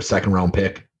have a second round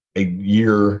pick, a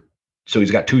year. So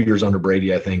he's got 2 years under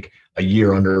Brady, I think. A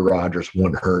year under Rodgers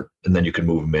wouldn't hurt, and then you can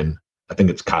move him in. I think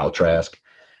it's Kyle Trask.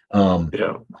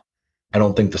 Yeah. I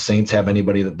don't think the Saints have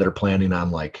anybody that they're planning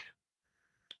on like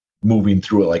moving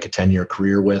through like a 10-year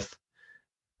career with.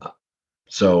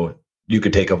 So you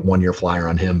could take a 1-year flyer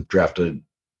on him, draft a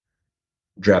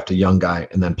young guy,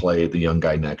 and then play the young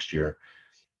guy next year.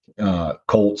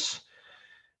 Colts,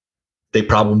 they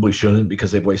probably shouldn't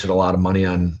because they've wasted a lot of money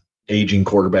on aging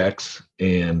quarterbacks,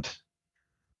 and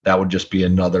that would just be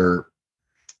another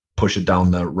push it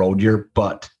down the road year.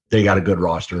 But they got a good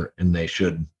roster, and they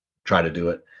should try to do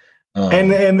it.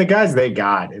 And the guys they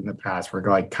got in the past were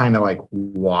like kind of like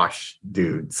wash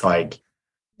dudes. Like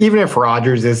even if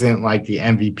Rodgers isn't like the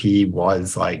MVP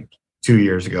was like 2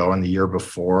 years ago and the year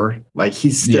before, like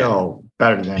he's still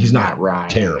better than he's Matt not Ryan.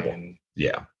 Terrible.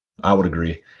 Yeah, I would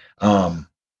agree.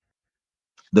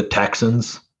 The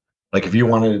Texans, like if you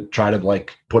want to try to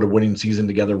like put a winning season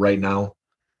together right now,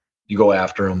 you go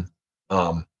after him.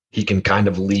 He can kind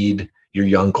of lead your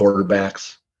young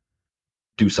quarterbacks,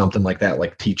 do something like that,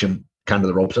 like teach him kind of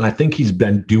the ropes. And I think he's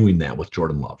been doing that with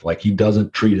Jordan Love. Like, he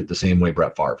doesn't treat it the same way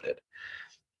Brett Favre did.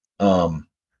 And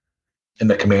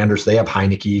the Commanders, they have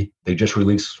Heineke. They just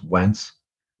released Wentz.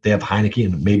 They have Heineke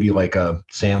and maybe like a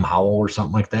Sam Howell or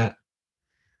something like that.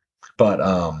 But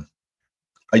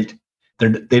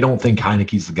they don't think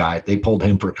Heineke's the guy. They pulled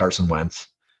him for Carson Wentz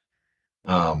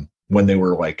when they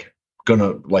were like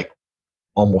gonna like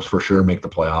almost for sure make the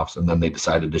playoffs, and then they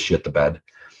decided to shit the bed.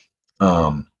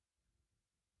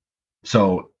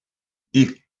 So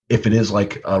if it is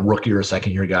like a rookie or a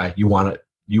second year guy, you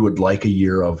would like a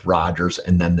year of Rodgers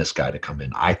and then this guy to come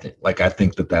in. I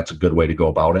think that that's a good way to go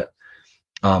about it.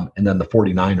 And then the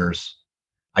 49ers,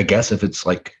 I guess if it's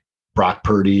like Brock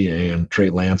Purdy and Trey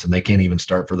Lance and they can't even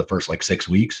start for the first like 6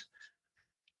 weeks,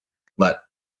 let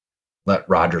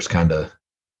Rodgers kind of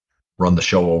run the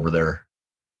show over there.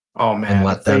 Oh man, and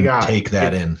let them take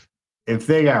that in. If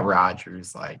they got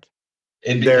Rodgers, like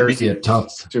it'd be a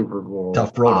tough Super Bowl,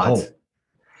 tough road home.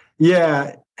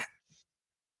 Yeah,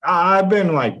 I've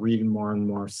been like reading more and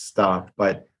more stuff,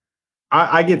 but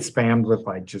I get spammed with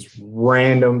like just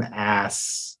random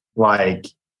ass like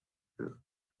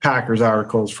Packers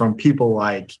articles from people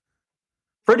like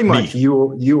pretty much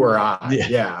you or I,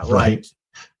 yeah, right. Like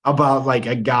about like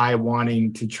a guy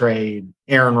wanting to trade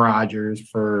Aaron Rodgers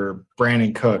for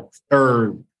Brandon Cooks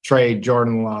or trade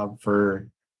Jordan Love for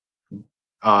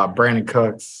Brandon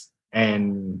Cooks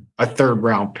and a 3rd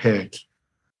round pick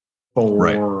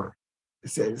for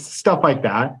stuff like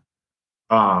that.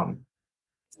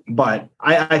 But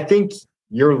I think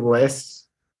your list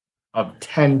of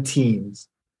 10 teams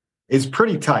is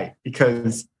pretty tight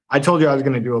because I told you I was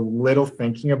going to do a little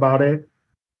thinking about it,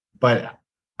 but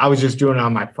I was just doing it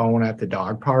on my phone at the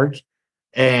dog park.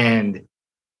 And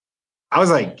I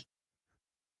was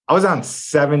on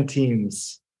 7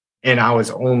 teams and I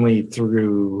was only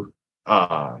through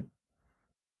the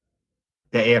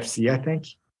AFC, I think.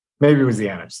 Maybe it was the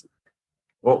NFC.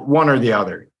 Well, one or the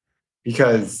other.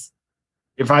 Because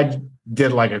if I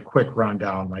did like a quick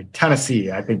rundown, like Tennessee,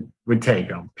 I think would take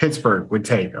them. Pittsburgh would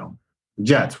take them.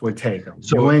 Jets would take them.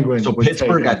 So New England would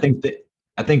Pittsburgh, take them.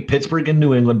 I think Pittsburgh and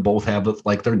New England both have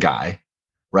like their guy,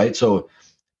 right? So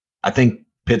I think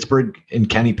Pittsburgh and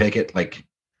Kenny Pickett, like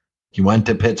he went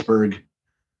to Pittsburgh.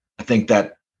 I think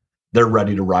that they're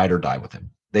ready to ride or die with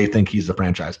him. They think he's the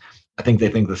franchise. I think they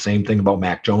think the same thing about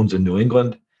Mac Jones in New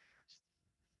England.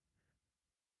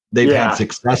 They've had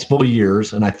successful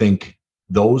years, and I think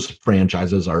those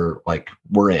franchises are like,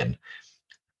 we're in.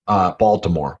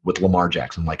 Baltimore with Lamar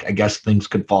Jackson. Like, I guess things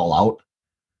could fall out,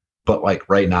 but like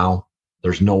right now,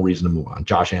 there's no reason to move on.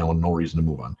 Josh Allen, no reason to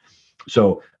move on.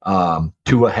 So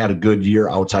Tua had a good year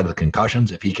outside of the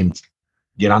concussions. If he can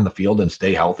get on the field and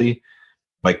stay healthy,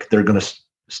 like they're going to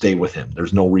stay with him.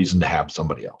 There's no reason to have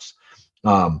somebody else.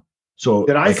 So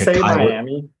did I like say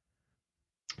Miami?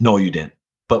 No, you didn't.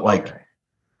 But like, okay.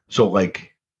 So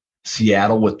like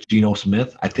Seattle with Geno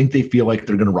Smith, I think they feel like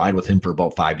they're going to ride with him for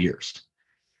about 5 years.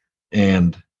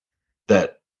 And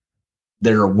that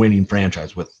they're a winning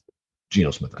franchise with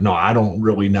Geno Smith. No, I don't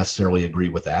really necessarily agree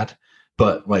with that.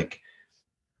 But like,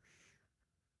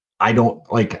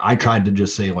 I tried to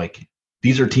just say like,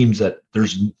 these are teams that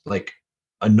there's like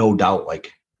a no doubt,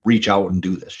 like reach out and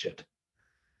do this shit.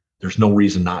 There's no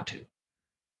reason not to.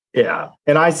 Yeah.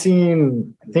 And I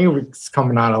think it's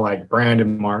coming out of like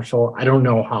Brandon Marshall. I don't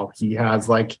know how he has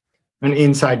like an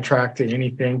inside track to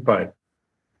anything, but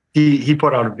he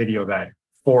put out a video that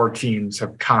 4 teams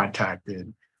have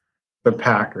contacted the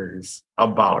Packers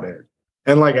about it.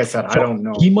 And like I said, I don't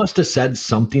know. He must have said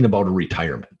something about a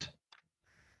retirement.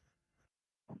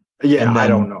 Yeah, I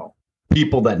don't know.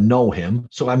 People that know him.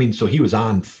 So, I mean, so he was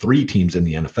on 3 teams in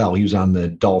the NFL. He was on the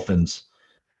Dolphins,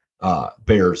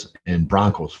 Bears, and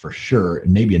Broncos for sure,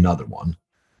 and maybe another one.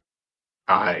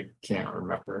 I can't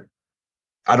remember.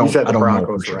 I don't know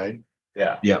Broncos, sure. Right?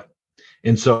 Yeah. Yeah.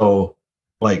 And so,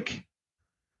 like,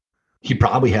 he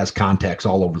probably has contacts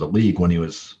all over the league when he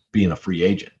was being a free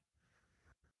agent.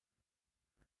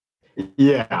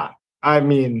 Yeah. I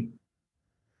mean,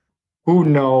 who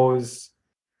knows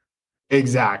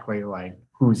exactly like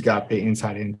who's got the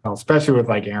inside intel, especially with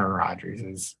like Aaron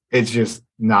Rodgers. It's just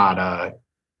not a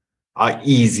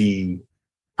easy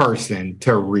person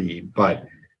to read. But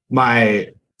my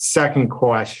second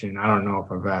question, I don't know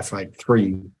if I've asked like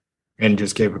 3 and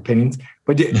just gave opinions,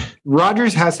 but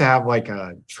Rodgers has to have like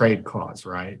a trade clause,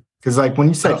 right? Because like when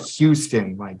you said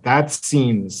Houston, like that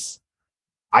seems,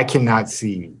 I cannot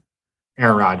see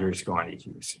Aaron Rodgers going to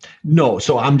Houston. No,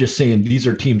 so I'm just saying these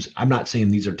are teams. I'm not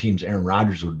saying these are teams Aaron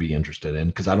Rodgers would be interested in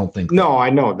because I don't think. No, I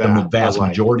know that the vast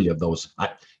majority of those.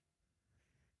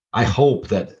 I hope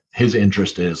that his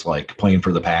interest is like playing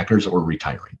for the Packers or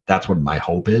retiring. That's what my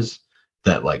hope is,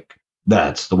 that like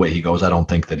that's the way he goes. I don't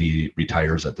think that he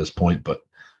retires at this point, but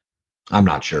I'm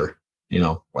not sure.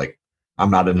 Like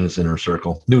I'm not in his inner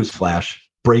circle. Newsflash,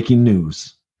 breaking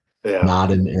news, Yeah.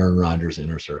 not in Aaron Rodgers'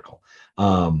 inner circle.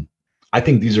 I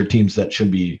think these are teams that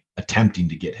should be attempting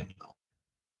to get him, though,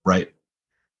 right?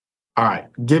 All right.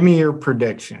 Give me your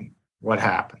prediction. What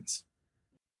happens?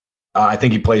 I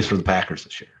think he plays for the Packers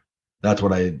this year. That's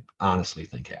what I honestly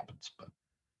think happens, but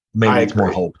maybe it's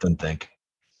more hope than think.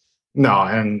 No,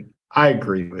 and I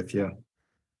agree with you.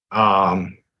 I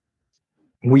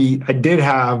did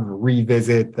have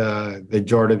revisit the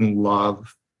Jordan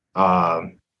Love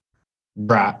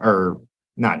draft, or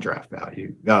not draft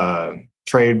value,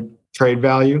 trade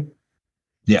value.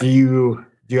 Yeah. Do you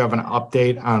have an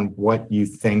update on what you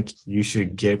think you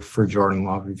should get for Jordan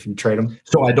Love if you trade him?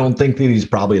 So I don't think that he's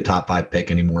probably a top 5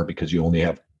 pick anymore, because you only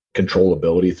have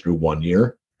controllability through 1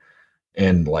 year,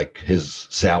 and like his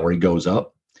salary goes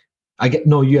up.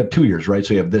 You have 2 years, right?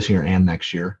 So you have this year and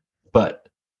next year, but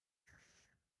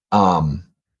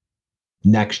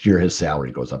next year his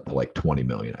salary goes up to like 20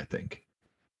 million, I think.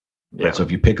 Yeah. Right? So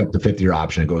if you pick up the 5th-year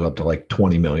option, it goes up to like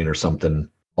 20 million or something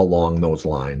along those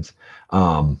lines.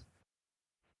 But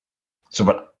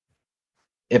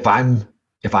if I'm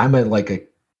at like a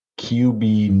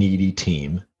QB needy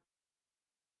team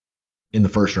in the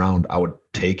first round, I would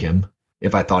take him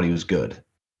if I thought he was good,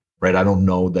 right? I don't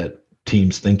know that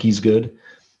teams think he's good,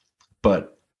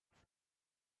 but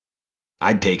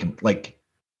I'd take him, like,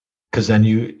 because then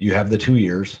you have the 2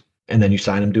 years, and then you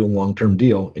sign him to a long-term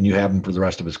deal, and you have him for the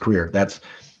rest of his career. That's,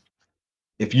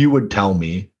 if you would tell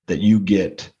me that you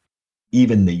get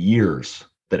even the years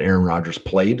that Aaron Rodgers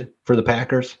played for the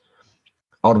Packers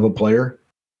out of a player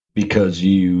because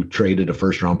you traded a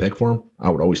first-round pick for him, I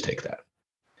would always take that.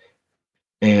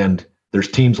 And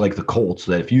there's teams like the Colts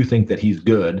that if you think that he's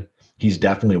good, he's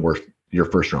definitely worth your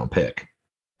first-round pick,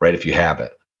 right, if you have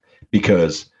it,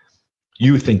 because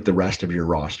you think the rest of your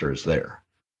roster is there.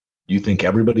 You think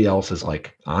everybody else is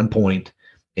like on point,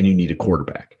 and you need a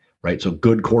quarterback, right? So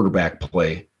good quarterback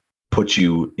play puts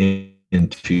you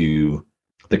into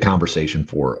the conversation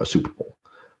for a Super Bowl.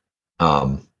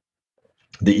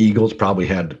 The Eagles probably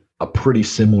had a pretty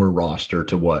similar roster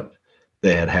to what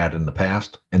they had in the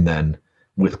past. And then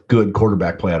with good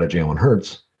quarterback play out of Jalen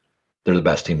Hurts, they're the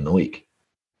best team in the league,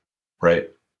 right?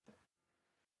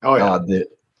 Oh, yeah.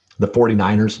 The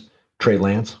 49ers, Trey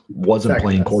Lance wasn't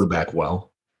playing quarterback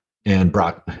well. And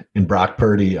Brock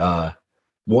Purdy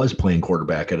was playing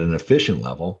quarterback at an efficient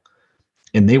level,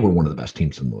 and they were one of the best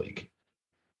teams in the league.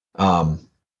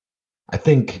 I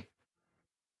think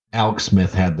Alex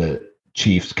Smith had the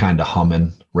Chiefs kind of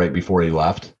humming right before he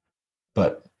left,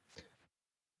 but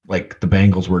like the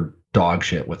Bengals were dog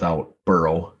shit without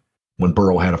Burrow. When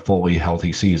Burrow had a fully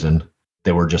healthy season,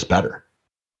 they were just better,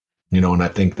 and I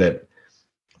think that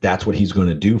that's what he's going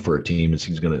to do for a team is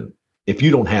if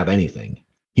you don't have anything,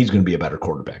 he's going to be a better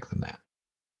quarterback than that.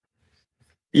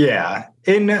 Yeah.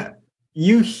 And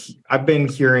I've been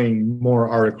hearing more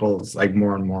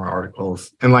and more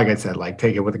articles. And like I said, like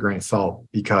take it with a grain of salt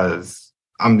because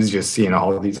I'm just seeing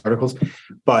all of these articles.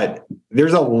 But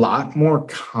there's a lot more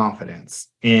confidence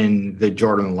in the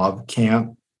Jordan Love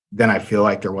camp than I feel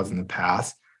like there was in the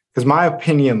past. Because my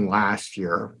opinion last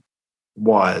year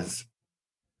was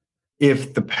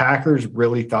if the Packers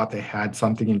really thought they had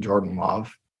something in Jordan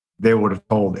Love, they would have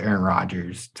told Aaron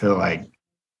Rodgers to like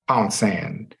pound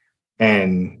sand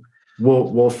and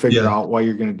we'll figure out what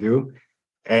you're going to do.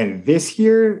 And this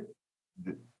year,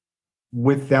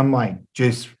 with them like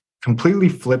just completely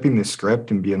flipping the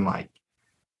script and being like,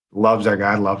 loves our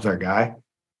guy,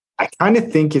 I kind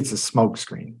of think it's a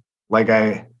smokescreen. Like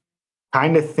I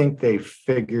kind of think they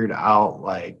figured out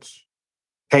like,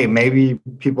 hey, maybe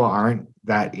people aren't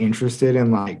that interested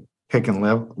in like picking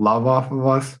love off of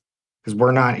us because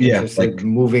we're not interested in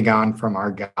moving on from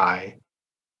our guy.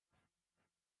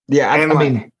 Yeah, I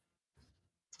mean,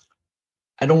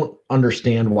 I don't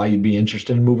understand why you'd be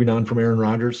interested in moving on from Aaron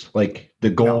Rodgers. Like the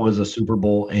goal is a Super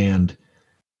Bowl, and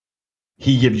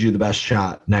he gives you the best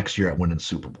shot next year at winning the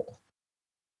Super Bowl.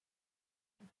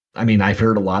 I mean, I've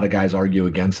heard a lot of guys argue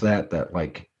against that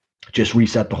like just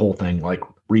reset the whole thing, like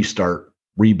restart,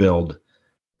 rebuild.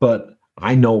 But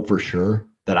I know for sure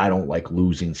that I don't like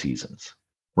losing seasons,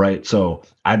 right? So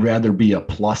I'd rather be a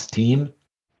plus team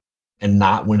and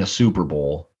not win a Super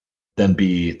Bowl than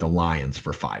be the Lions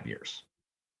for 5 years.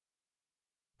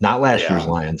 Not last year's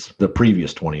Lions, the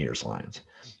previous 20 years Lions.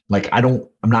 Like I'm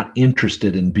not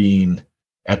interested in being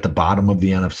at the bottom of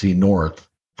the NFC North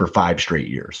for 5 straight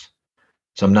years.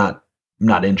 So I'm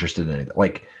not interested in anything.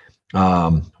 Like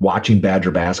watching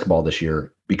Badger basketball this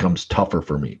year becomes tougher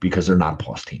for me because they're not a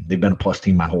plus team. They've been a plus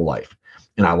team my whole life.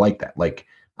 And I like that. Like,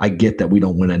 I get that we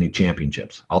don't win any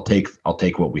championships. I'll take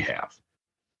what we have.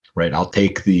 Right. I'll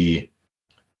take the,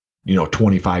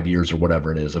 25 years or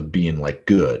whatever it is of being like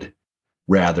good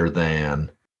rather than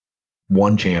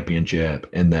one championship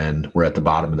and then we're at the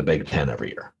bottom of the Big Ten every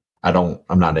year.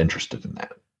 I'm not interested in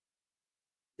that.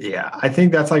 Yeah, I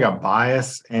think that's like a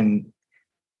bias and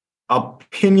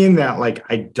opinion that like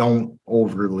I don't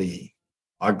overly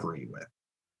agree with.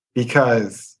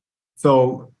 Because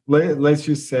let's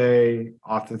just say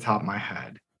off the top of my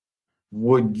head,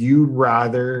 would you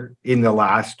rather in the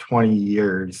last 20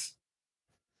 years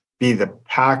be the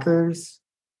Packers,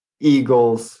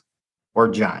 Eagles, or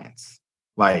Giants?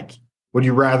 Like, would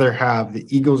you rather have the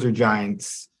Eagles or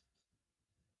Giants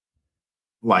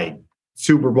like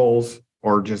Super Bowls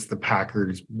or just the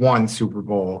Packers one Super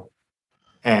Bowl?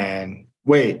 And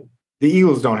wait, the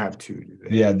Eagles don't have two, do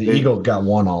they? Yeah, the Eagles got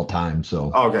one all time.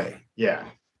 So okay, yeah.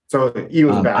 So the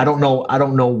Eagles back. I don't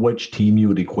know which team you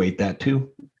would equate that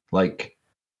to, like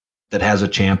that has a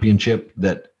championship.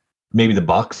 That maybe the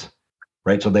Bucks,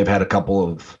 right? So they've had a couple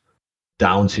of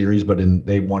down series, but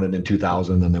they won it in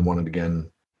 2000, and they won it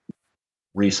again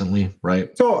recently,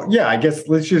 right? So yeah, I guess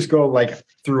let's just go like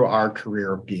through our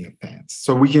career of being fans.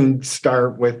 So we can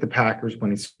start with the Packers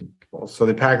winning Super Bowls. So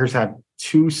the Packers have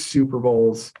 2 Super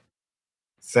Bowls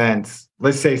since I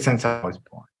was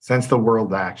born, since the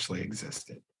world actually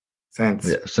existed, since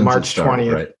March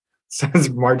 20th, right? Since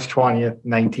March 20th,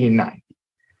 1990,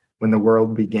 when the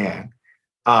world began.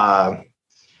 The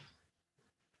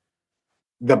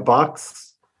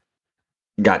Bucks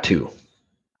got 2.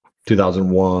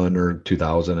 2001 or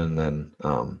 2000, and then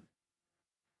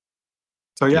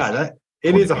so yeah, that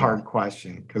it is a hard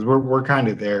question because we're kind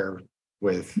of there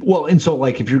with and so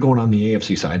like if you're going on the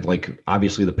AFC side, like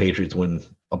obviously the Patriots win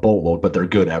a boatload, but they're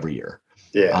good every year.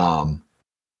 Yeah.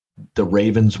 The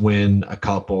Ravens win a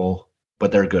couple,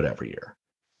 but they're good every year.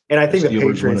 And I think the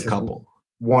Patriots win a couple.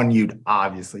 One you'd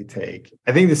obviously take.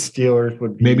 I think the Steelers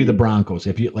would be maybe the Broncos.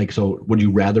 If you like, so would you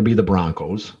rather be the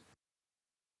Broncos,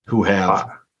 who have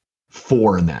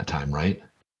 4 in that time, right?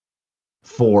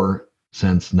 4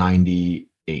 since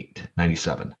 98,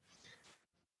 97.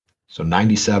 So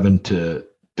 97 to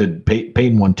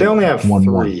Peyton won 2. They only have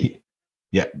 3.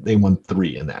 Yeah, they won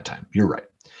 3 in that time. You're right.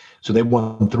 So they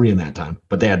won 3 in that time,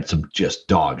 but they had some just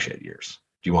dog shit years.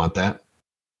 Do you want that?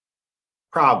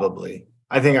 Probably.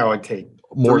 I think I would take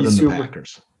more than the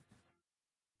Packers.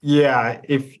 Yeah,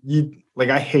 if you like,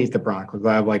 I hate the Broncos.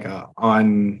 I have like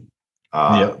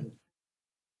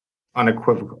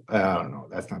unequivocal. I don't know.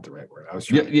 That's not the right word. I was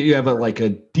trying. You have a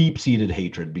deep-seated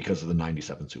hatred because of the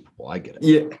 '97 Super Bowl. I get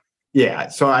it. Yeah.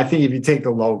 So I think if you take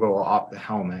the logo off the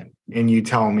helmet and you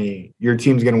tell me your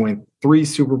team's going to win 3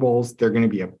 Super Bowls, they're going to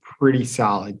be a pretty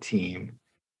solid team.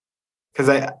 Because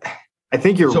I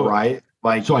think you're right.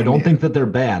 Like, so I don't think that they're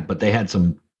bad, but they had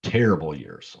some terrible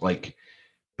years. Like,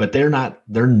 but they're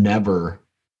never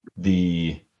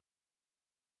they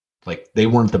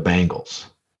weren't the Bengals.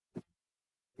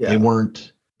 Yeah.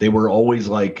 They were always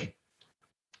like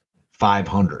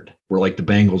 500. Where like the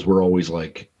Bengals were always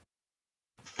like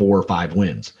 4 or 5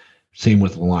 wins. Same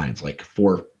with the Lions, like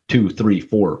 4, 2, 3,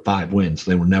 4, 5 wins.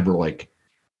 They were never like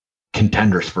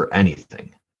contenders for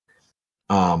anything.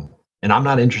 And I'm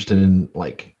not interested in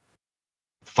like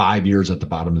 5 years at the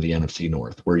bottom of the NFC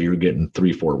North where you're getting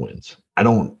 3, 4 wins. I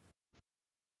don't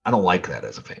like that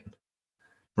as a fan.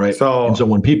 Right. So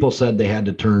when people said they had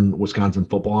to turn Wisconsin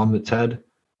football on its head,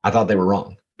 I thought they were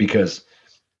wrong, because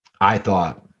I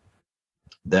thought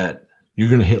that you're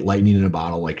going to hit lightning in a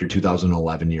bottle like your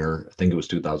 2011 year. I think it was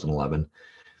 2011,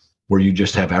 where you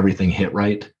just have everything hit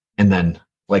right. And then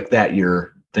like that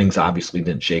year, things obviously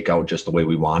didn't shake out just the way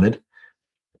we wanted.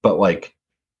 But like,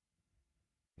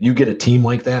 you get a team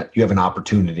like that, you have an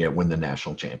opportunity to win the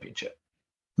national championship,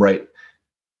 right?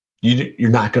 You're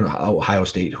not going to Ohio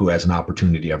State, who has an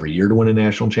opportunity every year to win a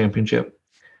national championship,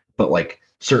 but like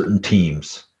certain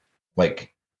teams,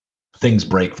 like things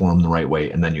break for them the right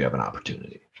way, and then you have an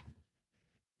opportunity.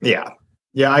 Yeah.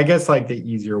 I guess like the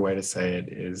easier way to say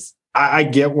it is I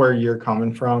get where you're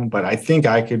coming from, but I think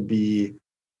I could be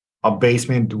a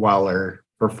basement dweller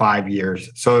for 5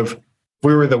 years. So if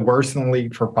we were the worst in the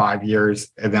league for 5 years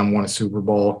and then won a Super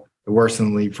Bowl, the worst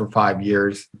in the league for 5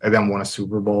 years and then won a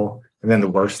Super Bowl, and then the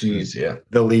worst in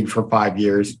the league for 5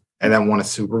 years and then won a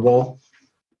Super Bowl,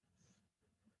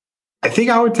 I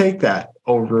think I would take that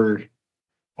over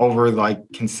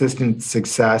like consistent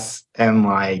success and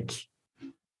like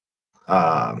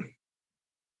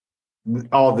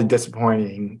all the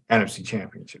disappointing NFC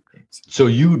Championship games. So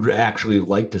you'd actually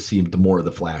like to see the more of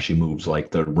the flashy moves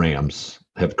like the Rams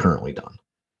have currently done,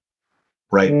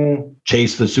 right?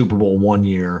 Chase the Super Bowl 1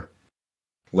 year,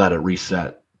 let it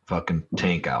reset, fucking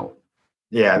tank out.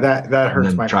 Yeah, that hurts and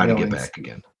then my try feelings. To get back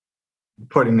again.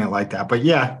 Putting it like that, but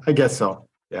yeah, I guess so.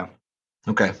 Yeah.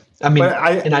 Okay. I mean, but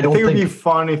I don't think it would be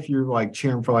fun if you're like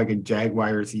cheering for like a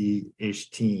Jaguars-ish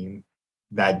team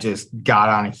that just got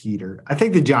on a heater. I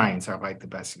think the Giants are like the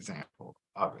best example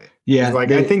of it. Yeah.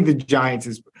 Like I think the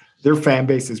Giants their fan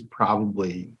base is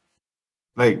probably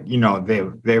like,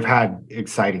 they've had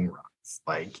exciting runs.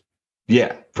 Like,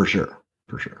 yeah, for sure.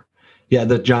 For sure. Yeah,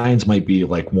 the Giants might be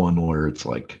like one where it's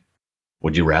like,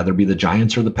 would you rather be the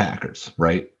Giants or the Packers,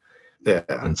 right? Yeah.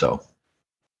 And so,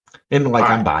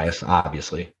 I'm biased,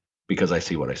 obviously, because I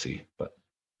see what I see. But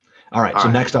all right. So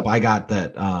next up, I got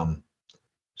that.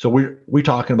 So we're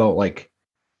talking about like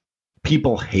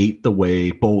people hate the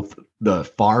way both the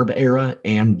Favre era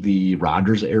and the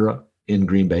Rodgers era in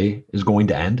Green Bay is going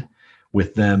to end,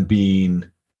 with them being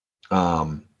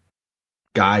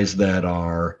guys that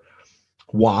are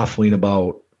waffling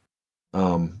about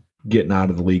getting out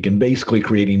of the league and basically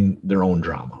creating their own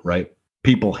drama, right?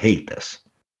 People hate this.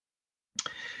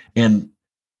 And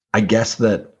I guess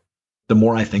that the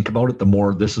more I think about it, the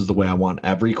more this is the way I want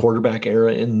every quarterback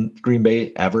era in Green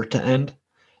Bay ever to end,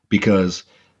 because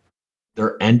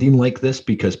they're ending like this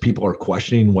because people are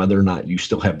questioning whether or not you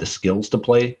still have the skills to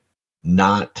play,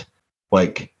 not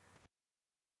like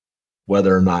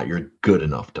whether or not you're good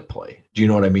enough to play. Do you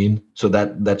know what I mean? So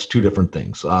that's two different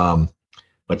things.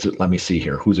 Let me see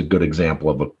here. Who's a good example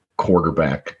of a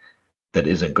quarterback that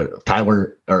isn't good?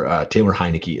 Taylor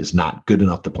Heineke is not good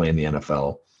enough to play in the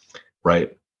NFL,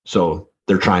 right? So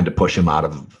they're trying to push him out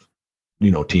of,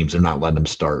 teams. They're not letting him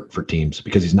start for teams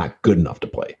because he's not good enough to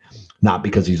play, not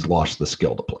because he's lost the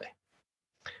skill to play,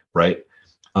 right?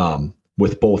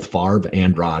 With both Favre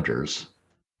and Rodgers,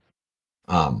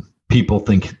 people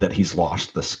think that he's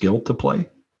lost the skill to play,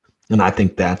 and I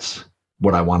think that's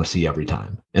what I want to see every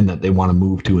time, and that they want to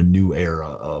move to a new era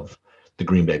of the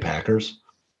Green Bay Packers.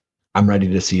 I'm ready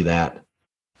to see that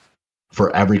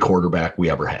for every quarterback we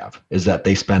ever have, is that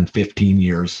they spend 15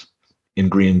 years in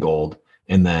green and gold,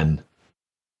 and then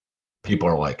people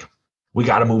are like, we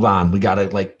got to move on. We got to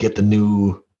like get the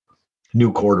new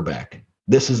quarterback.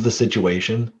 This is the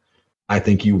situation I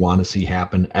think you want to see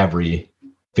happen every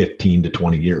 15 to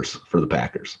 20 years for the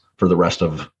Packers for the rest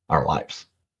of our lives.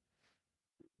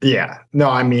 Yeah, no,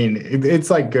 I mean, it's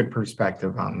like good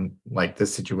perspective on like the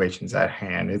situations at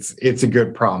hand. It's a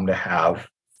good problem to have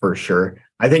for sure.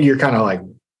 I think you're kind of like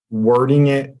wording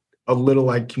it a little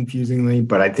like confusingly,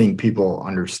 but I think people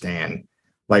understand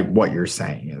like what you're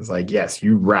saying is like, yes,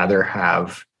 you'd rather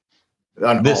have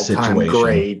an all-time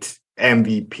great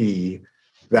MVP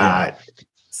that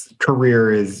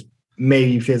career is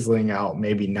maybe fizzling out,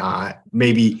 maybe not,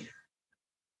 maybe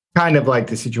kind of like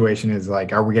the situation is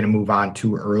like, are we going to move on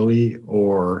too early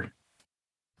or?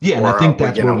 Yeah, and I think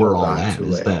that's where we're all at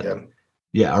is that,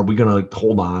 are we going to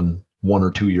hold on 1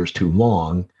 or 2 years too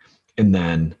long and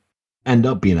then end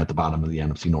up being at the bottom of the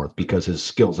NFC North because his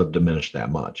skills have diminished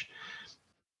that much?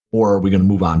 Or are we going to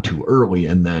move on too early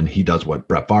and then he does what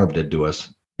Brett Favre did to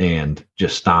us and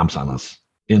just stomps on us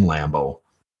in Lambeau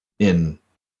in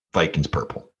Vikings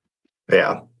purple?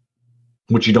 Yeah.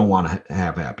 Which you don't want to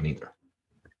have happen either.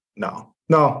 No.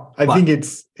 I think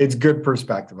it's good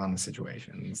perspective on the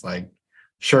situation. It's like,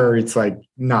 sure, it's like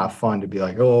not fun to be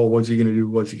like, oh, what's he gonna do?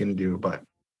 What's he gonna do? But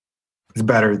it's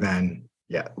better than,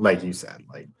 like you said,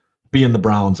 like being the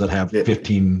Browns that have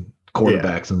 15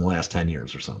 quarterbacks in the last 10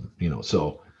 years or something,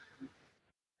 so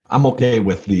I'm okay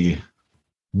with the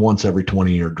once every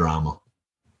 20-year drama.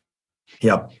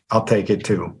 Yep, I'll take it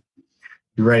too.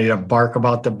 You ready to bark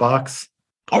about the Bucks?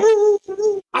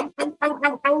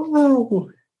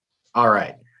 All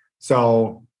right.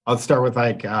 So I'll start with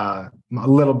like a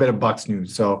little bit of Bucks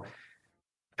news. So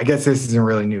I guess this isn't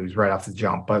really news right off the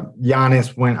jump, but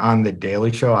Giannis went on the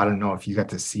Daily Show. I don't know if you got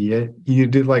to see it. He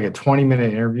did like a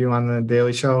 20-minute interview on the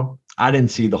Daily Show. I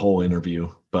didn't see the whole interview,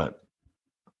 but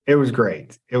it was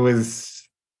great. It was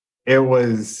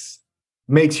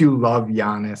makes you love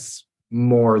Giannis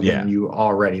more than you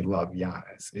already love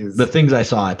Giannis. The things I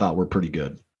saw I thought were pretty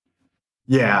good.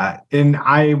 Yeah, and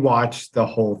I watched the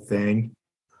whole thing.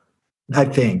 I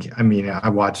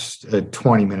watched a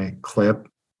 20-minute clip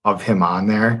of him on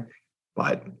there,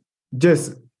 but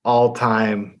just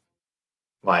all-time,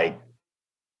 like,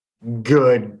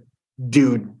 good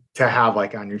dude to have,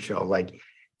 like, on your show. Like,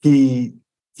 he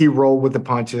rolled with the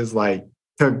punches, like,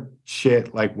 took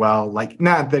shit like, well, like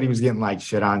not that he was getting like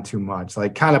shit on too much,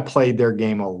 like kind of played their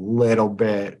game a little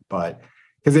bit, but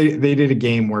because they did a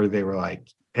game where they were like,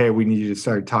 hey, we need you to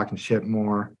start talking shit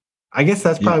more. I guess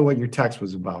that's probably what your text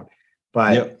was about.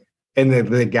 But and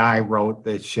the guy wrote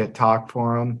the shit talk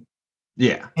for him.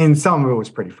 Yeah. And some of it was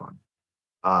pretty fun.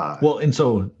 Well, and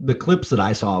so the clips that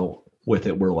I saw with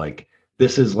it were like,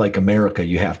 this is like America,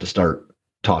 you have to start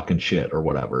talking shit or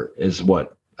whatever, is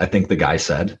what I think the guy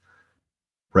said.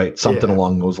 Right? Something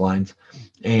along those lines.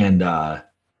 And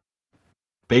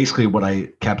basically what I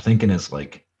kept thinking is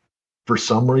like, for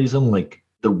some reason, like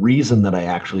the reason that I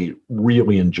actually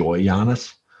really enjoy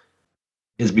Giannis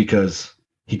is because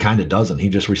he kind of doesn't. He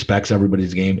just respects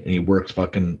everybody's game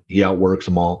and he outworks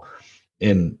them all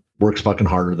and works fucking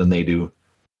harder than they do.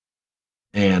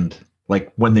 And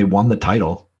like when they won the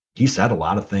title, he said a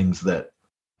lot of things that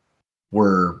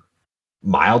were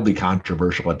mildly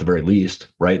controversial at the very least,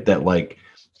 right? That like,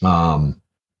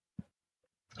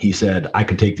 he said, I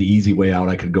could take the easy way out.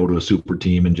 I could go to a super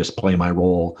team and just play my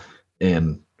role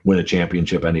and win a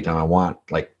championship anytime I want.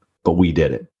 Like, but we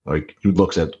did it. Like, he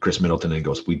looks at Chris Middleton and he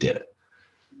goes, we did it.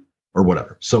 Or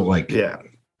whatever. So, like,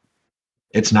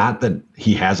 it's not that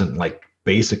he hasn't, like,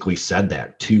 basically said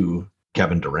that to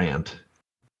Kevin Durant.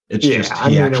 It's just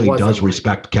he actually does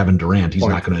respect Kevin Durant. He's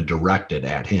not going to direct it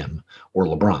at him or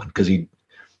LeBron because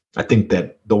I think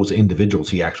that those individuals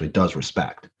he actually does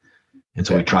respect. And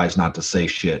so he tries not to say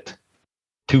shit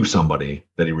to somebody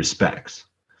that he respects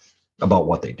about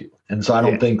what they do. And so I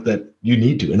don't think that you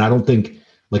need to. And I don't think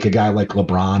like a guy like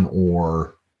LeBron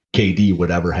or KD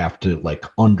would ever have to like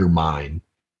undermine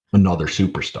another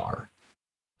superstar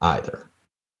either.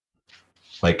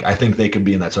 Like, I think they could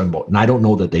be in that same boat. And I don't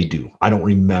know that they do. I don't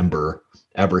remember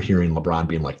ever hearing LeBron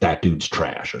being like, that dude's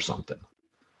trash or something.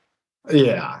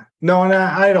 Yeah. No, and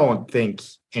I don't think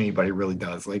anybody really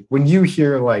does. Like, when you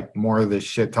hear like more of this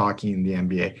shit talking in the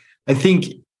NBA, I think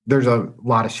there's a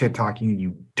lot of shit talking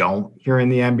you don't hear in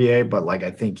the NBA, but like, I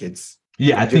think it's.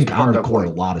 Yeah, I think on the court,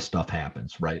 like, a lot of stuff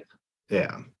happens, right?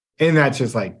 Yeah. And that's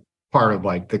just like part of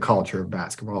like the culture of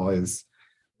basketball is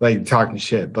like talking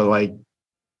shit, but like,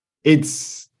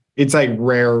 it's like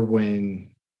rare when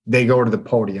they go to the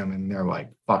podium and they're like,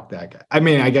 fuck that guy. I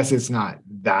mean, I guess it's not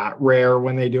that rare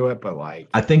when they do it, but like,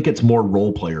 I think it's more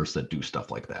role players that do stuff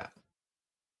like that.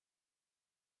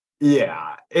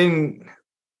 Yeah. And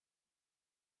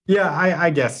yeah, I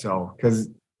guess so. Cause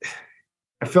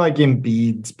I feel like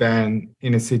Embiid's been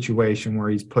in a situation where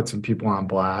he's put some people on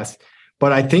blast,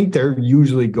 but I think they're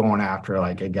usually going after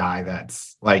like a guy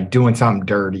that's like doing something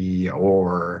dirty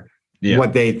or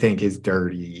what they think is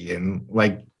dirty and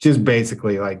like just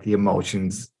basically like the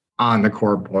emotions on the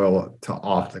court boil to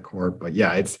off the court. But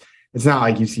yeah, it's not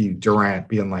like you see Durant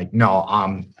being like, no,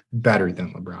 I'm better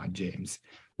than LeBron James,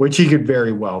 which he could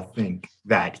very well think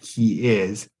that he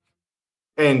is.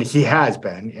 And he has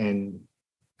been. And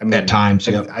I mean, at times,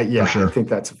 for sure. I think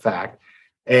that's a fact.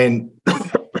 And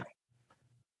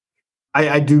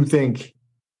I do think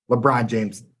LeBron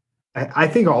James, I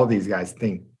think all these guys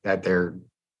think that they're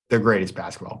the greatest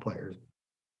basketball players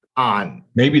on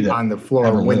the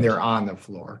floor when they're on the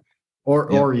floor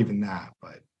or even that.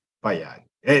 But yeah,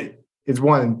 it's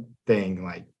one thing.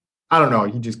 Like, I don't know.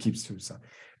 He just keeps to himself.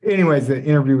 Anyways, the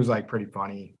interview was like pretty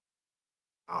funny.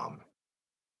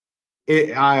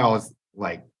 I always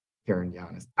like hearing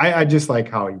Giannis. I just like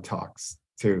how he talks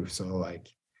too. So like,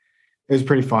 it was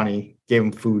pretty funny. Gave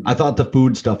him food. I thought the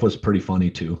food stuff was pretty funny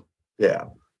too. Yeah.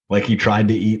 Like he tried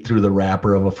to eat through the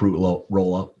wrapper of a fruit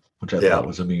roll up, which I thought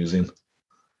was amusing.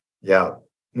 Yeah.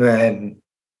 And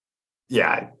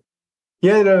yeah, he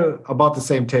had about the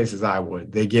same taste as I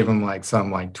would. They give him like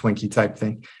some like Twinkie type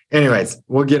thing. Anyways,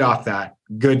 we'll get off that.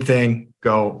 Good thing.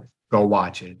 Go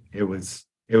watch it. It was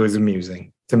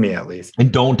amusing to me at least.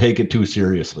 And don't take it too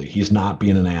seriously. He's not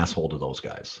being an asshole to those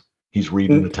guys. He's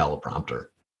reading the teleprompter.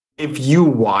 If you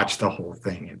watch the whole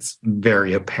thing, it's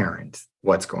very apparent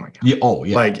what's going on. Yeah. Oh,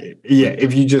 yeah. Like, yeah,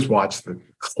 if you just watch the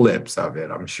clips of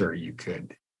it, I'm sure you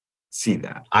could see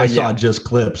that. I saw just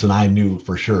clips and I knew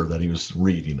for sure that he was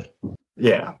reading it.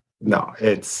 Yeah. No,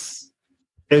 it's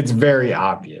very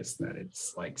obvious that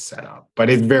it's like set up, but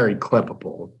it's very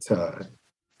clippable to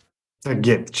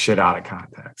get shit out of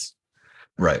context.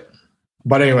 Right.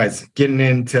 But anyways, getting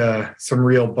into some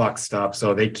real Buck stuff.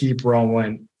 So they keep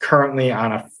rolling, currently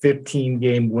on a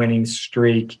 15-game winning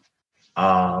streak.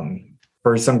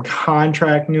 For some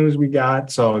contract news we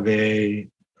got, so they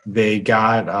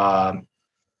got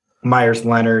Myers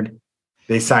Leonard.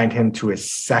 They signed him to a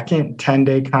second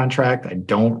 10-day contract. I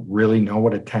don't really know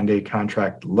what a 10-day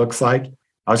contract looks like.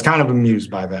 I was kind of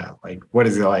amused by that. Like, what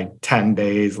is it, like 10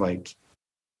 days? Like,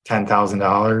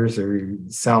 $10,000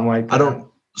 or something like that.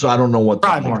 I don't know what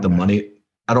Probably more the than that. money.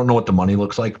 I don't know what the money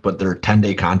looks like, but they're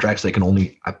 10-day contracts.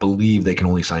 I believe they can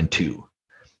only sign 2,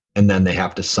 and then they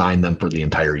have to sign them for the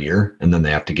entire year, and then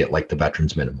they have to get like the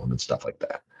veterans minimum and stuff like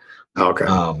that. Okay.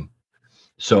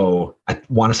 So I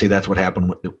want to say that's what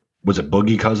happened. Was it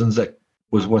Boogie Cousins that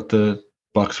was what the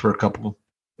Bucks for a couple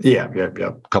Yeah.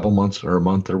 months or a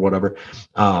month or whatever.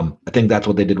 I think that's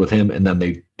what they did with him, and then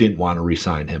they didn't want to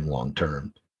re-sign him long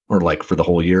term or like for the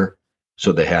whole year,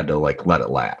 so they had to like let it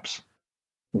lapse.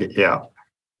 Yeah.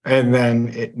 And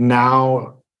then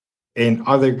now in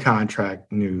other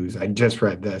contract news, I just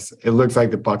read this. It looks like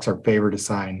the Bucks are favored to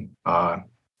sign Goran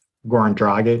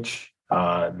Dragic.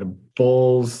 The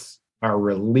Bulls are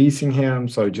releasing him,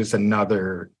 so just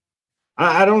another.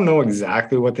 I don't know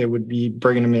exactly what they would be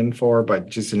bringing him in for, but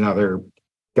just another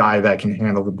guy that can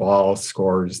handle the ball,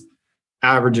 scores,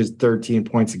 averages 13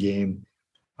 points a game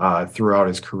throughout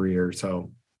his career.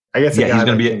 So I guess he's going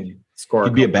to be score.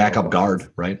 He'd be a backup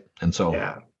guard, right? And so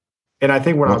yeah. And I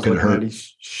think when I was looking at, he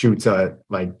shoots at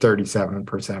like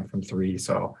 37% from 3.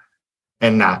 So,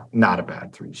 and not a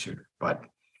bad 3 shooter, but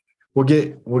we'll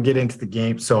get into the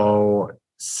game. So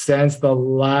since the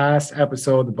last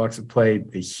episode, the Bucks have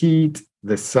played the Heat,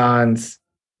 the Suns,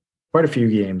 quite a few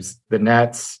games, the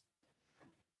Nets,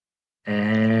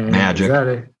 and Magic. Is that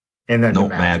it? And then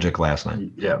Magic last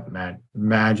night. Yeah,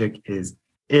 Magic is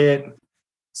it.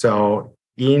 So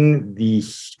in the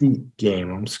Heat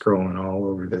game, I'm scrolling all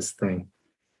over this thing.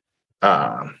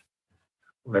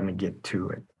 Let me get to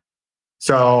it.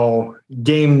 So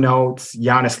game notes,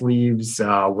 Giannis leaves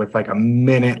with like a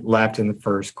minute left in the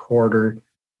first quarter.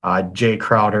 Jay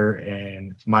Crowder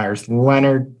and Myers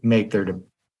Leonard make their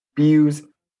debuts.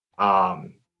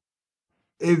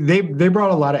 They brought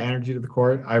a lot of energy to the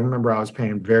court. I remember I was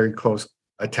paying very close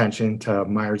attention to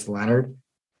Myers Leonard,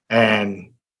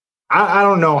 and I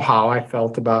don't know how I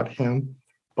felt about him,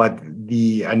 but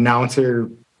the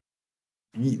announcer,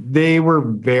 they were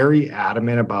very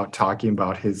adamant about talking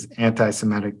about his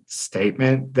anti-Semitic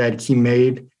statement that he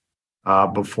made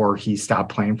before he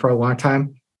stopped playing for a long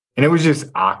time. And it was just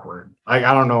awkward. Like,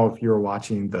 I don't know if you were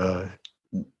watching the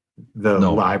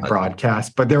live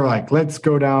broadcast, but they were like, let's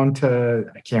go down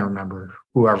to, I can't remember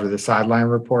whoever the sideline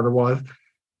reporter was.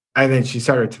 And then she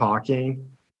started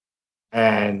talking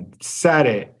and said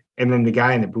it. And then the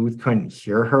guy in the booth couldn't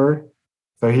hear her.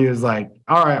 So he was like,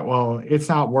 all right, well, it's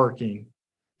not working,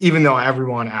 even though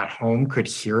everyone at home could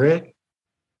hear it.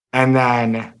 And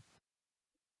then,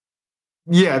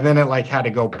 then it like had to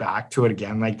go back to it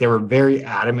again. Like they were very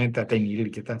adamant that they needed to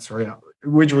get that story out,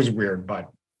 which was weird. But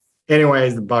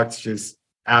anyways, the Bucks just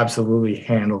absolutely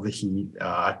handle the Heat.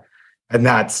 And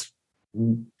that's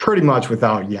pretty much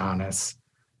without Giannis.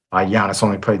 Giannis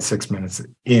only played 6 minutes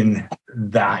in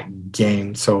that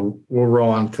game. So we'll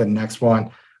roll on to the next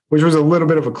one, which was a little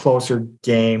bit of a closer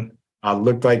game.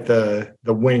 Looked like the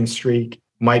winning streak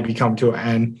might be coming to an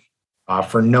end.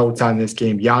 For notes on this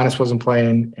game, Giannis wasn't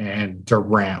playing and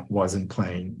Durant wasn't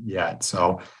playing yet.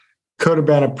 So could have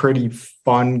been a pretty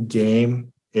fun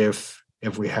game if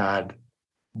we had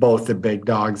both the big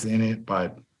dogs in it.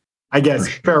 But I guess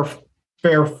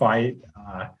fair fight.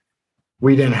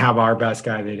 We didn't have our best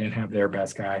guy. They didn't have their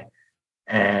best guy.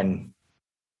 And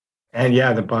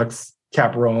yeah, the Bucks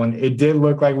kept rolling. It did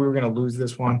look like we were going to lose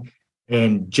this one.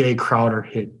 And Jay Crowder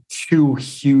hit 2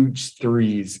 huge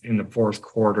threes in the fourth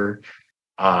quarter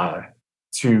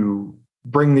to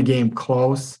bring the game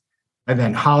close. And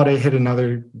then Holiday hit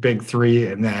another big 3.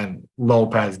 And then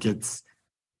Lopez gets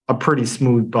a pretty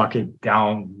smooth bucket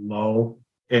down low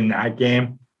in that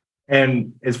game.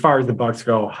 And as far as the Bucks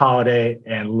go, Holiday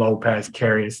and Lopez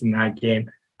carry us in that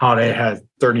game. Holiday has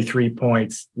 33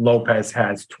 points. Lopez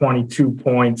has 22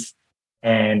 points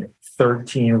and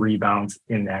 13 rebounds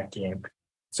in that game.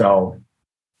 So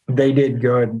they did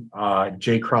good.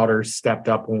 Jay Crowder stepped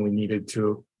up when we needed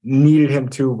him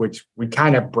to, which we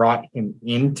kind of brought him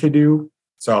in to do.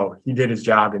 So he did his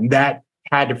job, and that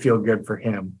had to feel good for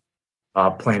him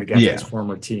playing against his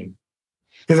former team.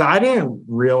 Because I didn't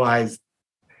realize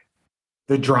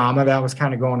the drama that was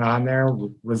kind of going on there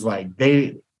was like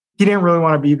he didn't really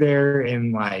want to be there,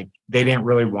 and like they didn't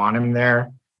really want him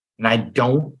there. And I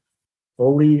don't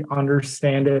fully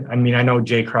understand it. I mean, I know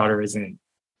Jay Crowder isn't,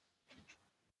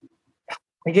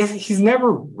 I guess he's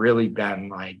never really been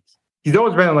like, he's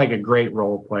always been like a great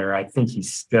role player. I think he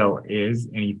still is,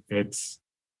 and he fits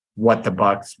what the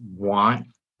Bucks want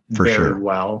very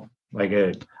well. Like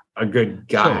a good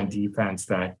guy on defense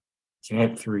that can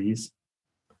hit threes.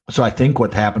 So I think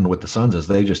what happened with the Suns is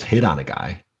they just hit on a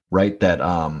guy, right? That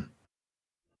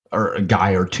or a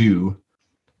guy or two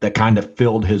that kind of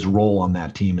filled his role on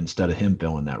that team instead of him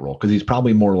filling that role. Because he's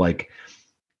probably more like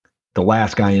the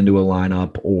last guy into a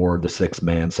lineup or the sixth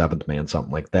man, seventh man,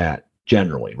 something like that,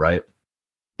 generally, right?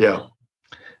 Yeah.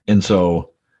 And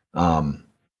so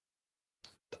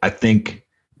I think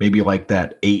maybe like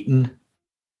that Ayton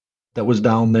that was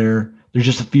down there, there's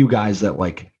just a few guys that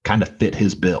like kind of fit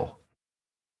his bill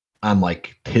on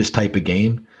like his type of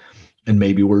game. And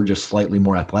maybe we're just slightly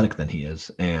more athletic than he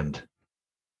is. And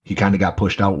he kind of got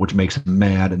pushed out, which makes him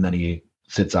mad. And then he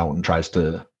sits out and tries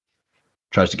to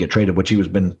get traded, which he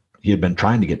had been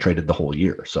trying to get traded the whole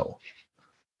year. So,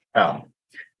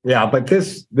 yeah, but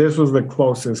this was the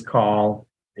closest call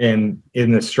in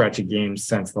the stretch of games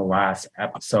since the last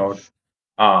episode.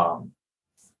 Kind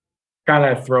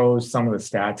of throws some of the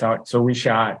stats out. So we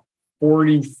shot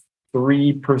 43%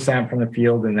 from the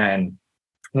field and then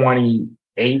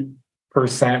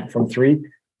 28% from three,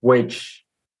 which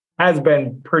has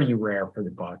been pretty rare for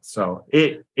the Bucks. So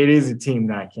it is a team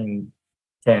that can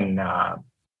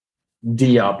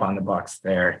D up on the Bucks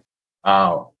there.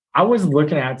 I was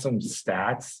looking at some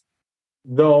stats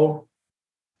though,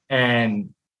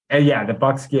 and yeah, the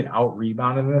Bucks get out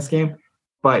rebounded in this game,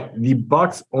 but the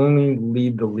Bucks only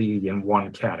lead the league in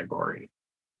one category.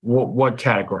 What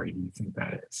category do you think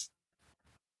that is?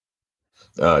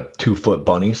 2-foot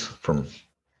bunnies from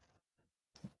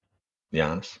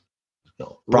Giannis.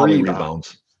 No, probably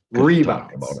rebounds.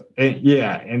 Rebounds. About it.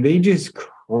 And they just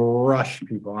crush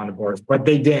people on the boards, but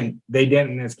they didn't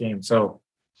in this game. So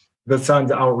the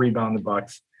Suns out rebound the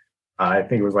Bucks. I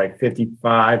think it was like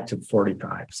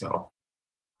 55-45. So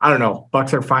I don't know.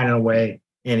 Bucks are finding a way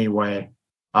anyway.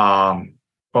 But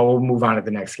we'll move on to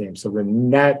the next game. So the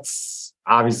Nets,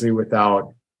 obviously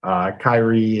without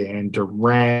Kyrie and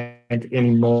Durant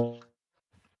anymore.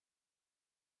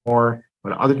 But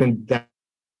other than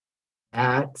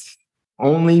that,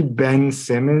 only Ben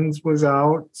Simmons was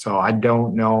out. So I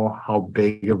don't know how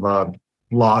big of a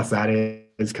loss that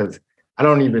is because I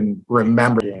don't even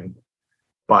remember the game.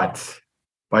 But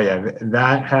yeah,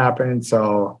 that happened.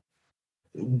 So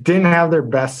didn't have their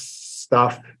best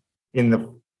stuff in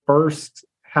the first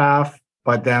half,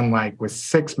 but then like with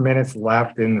 6 minutes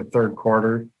left in the third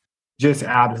quarter, just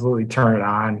absolutely turn it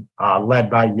on, led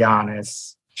by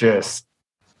Giannis, just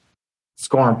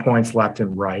scoring points left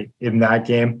and right in that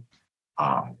game.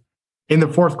 In the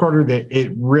fourth quarter,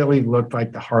 it really looked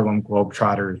like the Harlem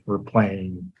Globetrotters were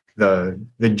playing the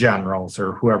Generals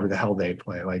or whoever the hell they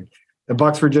play. Like the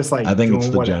Bucks were just like, I think it's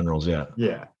the Generals. Yeah.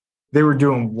 Yeah. They were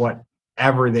doing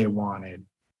whatever they wanted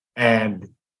and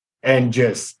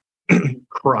just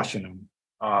crushing them.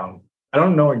 I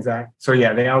don't know exactly. So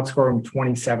yeah, they outscored them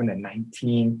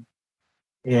 27-19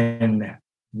 in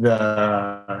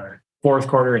the fourth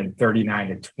quarter and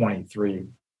 39-23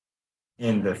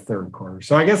 in the third quarter.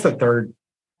 So I guess the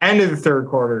end of the third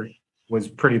quarter was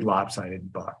pretty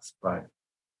lopsided Bucks, but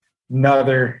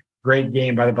another great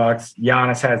game by the Bucks.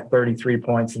 Giannis has 33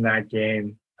 points in that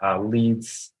game,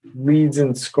 leads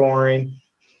in scoring.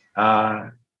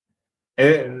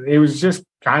 It was just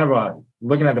kind of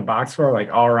looking at the box score,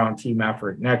 like all around team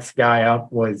effort. Next guy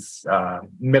up was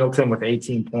Middleton with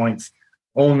 18 points,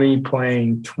 only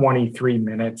playing 23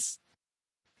 minutes.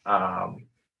 I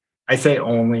say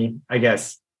only, I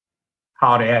guess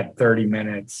Holiday had 30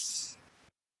 minutes.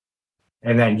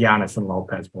 And then Giannis and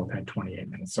Lopez both had 28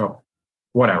 minutes. So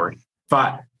whatever,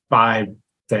 5 to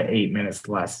 8 minutes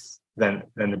less than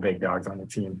the big dogs on the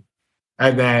team.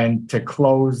 And then to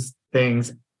close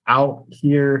things out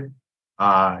here,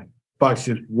 Bucks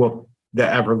just whooped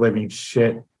the ever-living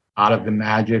shit out of the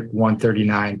Magic,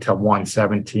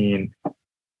 139-117.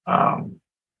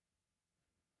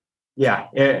 Yeah,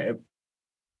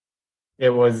 it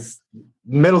was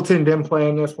Middleton didn't play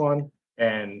in this one,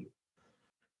 and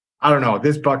I don't know.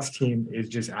 This Bucks team is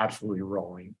just absolutely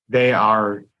rolling. They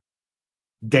are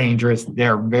dangerous.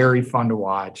 They're very fun to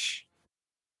watch.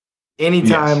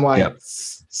 Anytime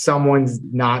someone's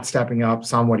not stepping up,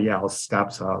 somebody else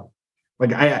steps up.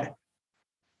 Like I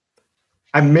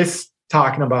miss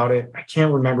talking about it. I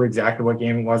can't remember exactly what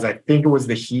game it was. I think it was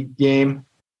the Heat game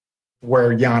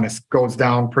where Giannis goes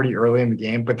down pretty early in the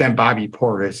game, but then Bobby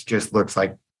Portis just looks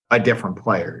like a different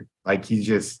player. Like he's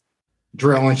just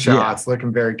drilling shots,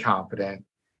 looking very confident.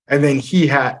 And then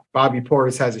Bobby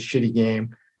Portis has a shitty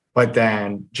game, but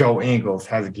then Joe Ingles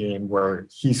has a game where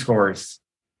he scores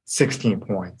 16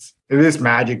 points. In this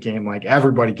Magic game, like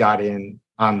everybody got in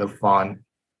on the fun,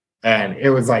 and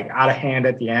it was like out of hand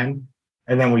at the end.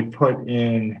 And then we put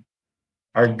in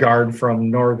our guard from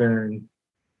Northern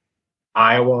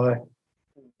Iowa,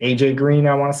 AJ Green,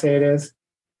 I want to say it is.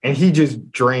 And he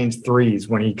just drains threes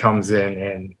when he comes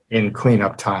in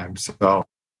cleanup time. So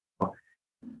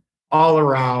all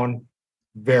around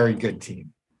very good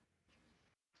team.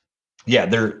 Yeah,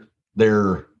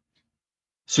 they're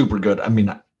super good. I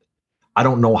mean, I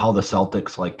don't know how the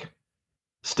Celtics like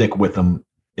stick with them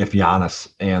if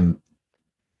Giannis and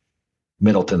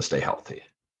Middleton stay healthy.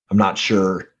 I'm not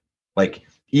sure. Like,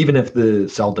 even if the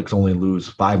Celtics only lose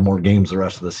 5 more games the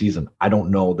rest of the season, I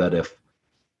don't know that if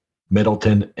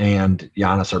Middleton and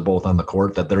Giannis are both on the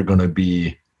court, that they're going to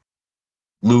be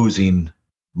losing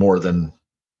more than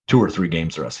 2 or 3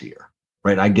 games the rest of the year,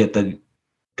 right? I get that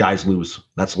guys lose.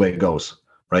 That's the way it goes,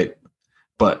 right?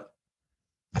 But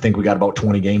I think we got about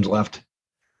 20 games left.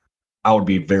 I would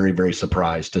be very, very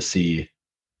surprised to see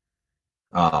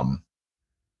the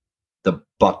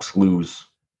Bucks lose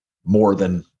more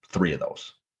than 3 of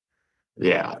those.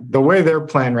 Yeah, the way they're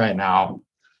playing right now,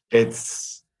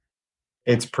 it's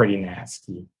pretty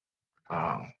nasty.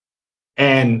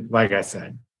 And like I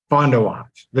said, fun to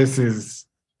watch.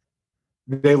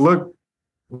 They look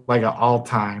like an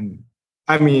all-time.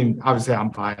 I mean, obviously I'm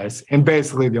biased, and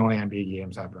basically the only NBA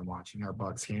games I've been watching are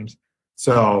Bucks games.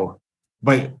 So,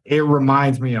 but it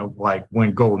reminds me of like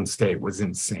when Golden State was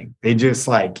in sync. They just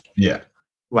like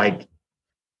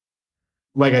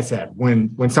I said,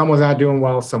 when someone's not doing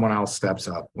well, someone else steps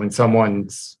up. When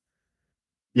someone's,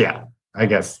 I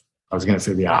guess I was going to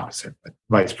say the opposite, but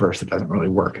vice versa doesn't really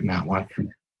work in that one.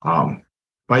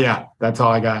 But yeah, that's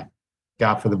all I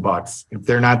got for the Bucks. If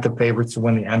they're not the favorites to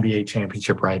win the NBA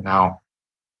championship right now,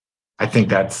 I think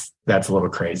that's a little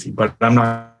crazy. But I'm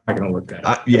not going to look that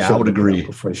up. I would agree.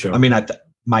 Before the show. I mean,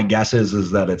 my guess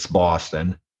is that it's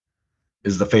Boston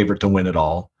is the favorite to win it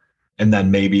all, and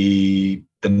then maybe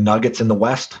the Nuggets in the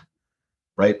West,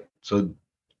 right? So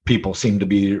people seem to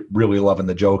be really loving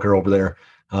the Joker over there.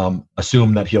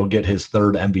 Assume that he'll get his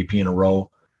 3rd MVP in a row,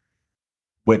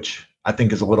 which I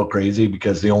think is a little crazy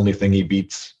because the only thing he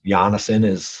beats Giannis in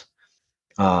is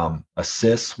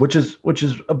assists, which is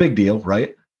a big deal,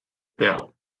 right? Yeah.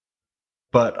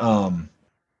 But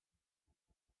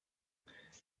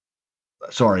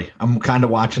sorry, I'm kind of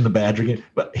watching the Badger game,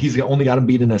 but he's only got him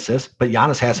beat in assists, but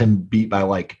Giannis has him beat by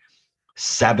like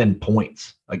 7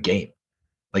 points a game.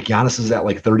 Like Giannis is at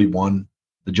like 31.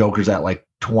 The Joker's at like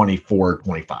 24,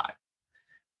 25.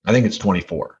 I think it's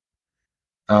 24.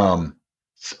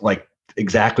 Like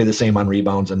exactly the same on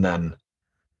rebounds. And then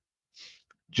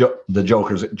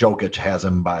Jokic has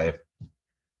him by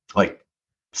like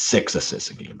 6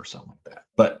 assists a game or something like that.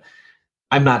 But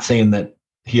I'm not saying that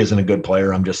he isn't a good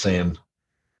player. I'm just saying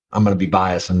I'm going to be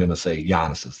biased. I'm going to say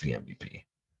Giannis is the MVP.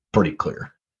 Pretty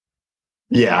clear.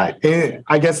 Yeah,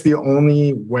 I guess the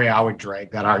only way I would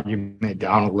drag that argument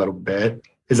down a little bit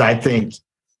is I think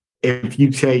if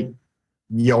you take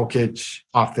Jokic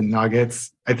off the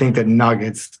Nuggets, I think the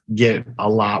Nuggets get a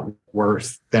lot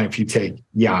worse than if you take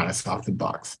Giannis off the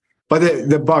Bucks. But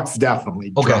the Bucks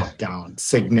definitely drop down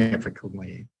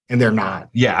significantly, and they're not.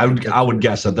 Yeah, I would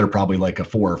guess that they're probably like a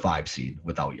 4 or 5 seed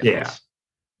without Giannis.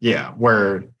 Yeah,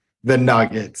 where the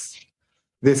Nuggets.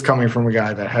 This coming from a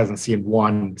guy that hasn't seen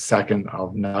 1 second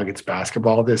of Nuggets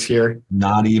basketball this year.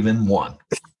 Not even one.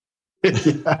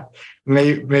 Yeah,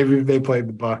 maybe they played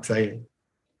the Bucks. I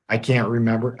can't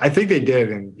remember. I think they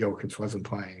did, and Jokic wasn't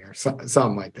playing or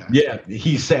something like that. Yeah,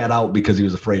 he sat out because he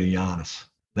was afraid of Giannis.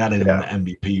 That ain't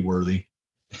MVP worthy.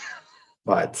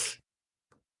 But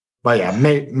yeah,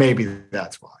 maybe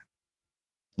that's why.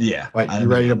 Yeah. But you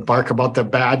ready to bark about the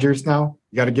Badgers now?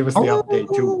 You got to give us the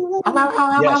update too.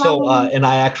 Yeah. So, and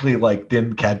I actually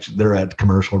didn't catch. They're at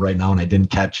commercial right now, and I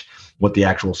didn't catch what the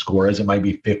actual score is. It might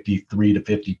be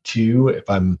 53-52 if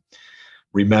I'm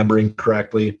remembering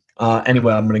correctly.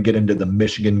 Anyway, I'm going to get into the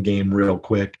Michigan game real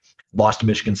quick. Lost to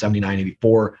Michigan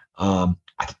 79-84. I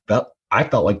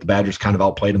felt like the Badgers kind of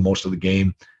outplayed them most of the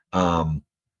game.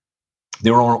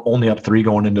 They were only up 3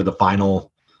 going into the final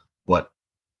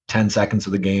 10 seconds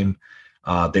of the game.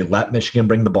 They let Michigan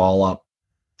bring the ball up,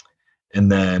 and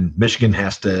then Michigan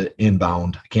has to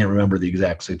inbound. I can't remember the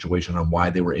exact situation on why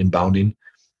they were inbounding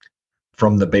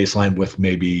from the baseline with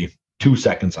maybe 2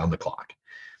 seconds on the clock.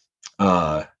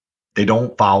 They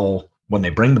don't foul when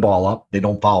they bring the ball up. They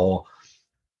don't foul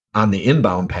on the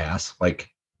inbound pass,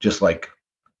 just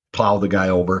plow the guy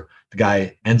over. The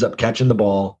guy ends up catching the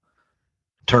ball,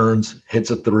 turns, hits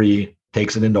a 3,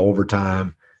 takes it into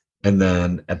overtime. And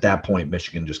then at that point,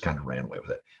 Michigan just kind of ran away with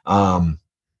it.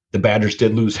 The Badgers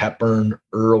did lose Hepburn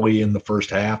early in the first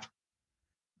half.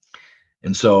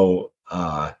 And so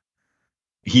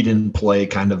he didn't play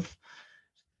kind of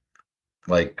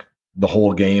like the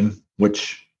whole game,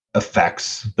 which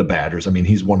affects the Badgers. I mean,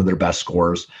 he's one of their best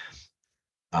scorers.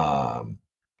 Esijan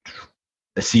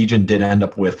did end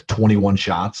up with 21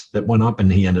 shots that went up, and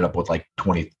he ended up with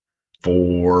 23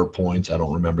 24 points. I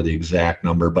don't remember the exact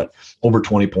number, but over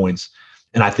 20 points.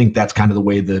 And I think that's kind of the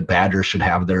way the Badgers should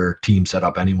have their team set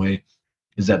up anyway,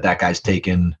 is that guy's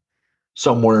taken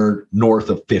somewhere north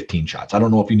of 15 shots. I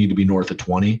don't know if you need to be north of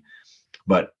 20,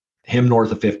 but him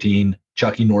north of 15,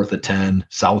 Chucky north of 10,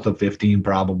 south of 15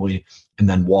 probably, and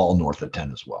then Wall north of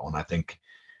 10 as well. And I think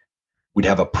we'd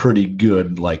have a pretty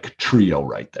good like trio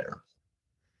right there.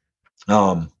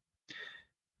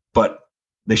 But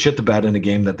they shit the bed in a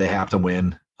game that they have to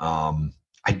win.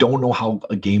 I don't know how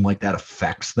a game like that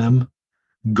affects them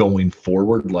going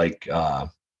forward, like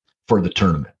for the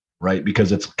tournament, right?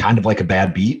 Because it's kind of like a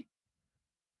bad beat.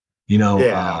 You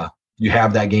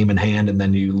have that game in hand and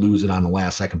then you lose it on the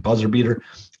last second buzzer beater.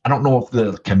 I don't know if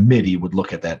the committee would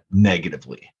look at that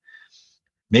negatively.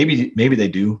 Maybe they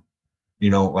do.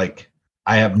 Like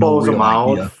I have no Close real them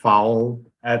out, idea. foul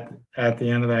at the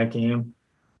end of that game.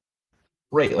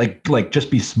 Right, like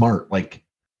just be smart. Like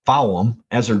foul them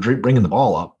as they're bringing the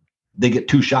ball up. They get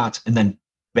 2 shots and then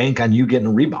bank on you getting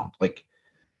a rebound. Like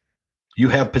you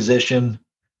have position.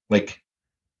 Like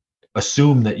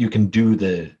assume that you can do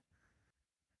the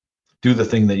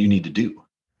thing that you need to do.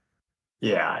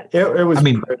 Yeah, it was.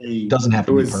 Pretty, doesn't have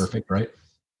to be perfect, right?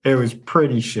 It was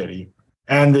pretty shitty,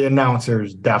 and the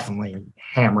announcers definitely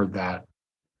hammered that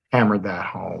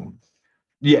home.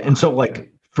 Yeah, and so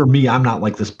like for me, I'm not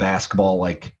like this basketball.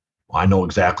 Like I know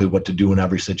exactly what to do in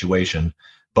every situation,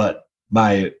 but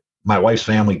my wife's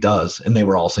family does, and they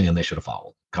were all saying they should have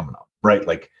fouled coming up, right?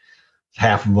 Like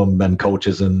half of them been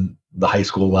coaches in the high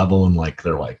school level, and like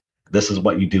they're like, this is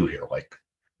what you do here, like.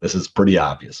 This is pretty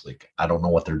obvious. Like, I don't know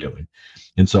what they're doing.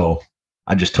 And so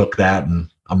I just took that and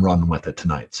I'm running with it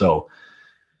tonight. So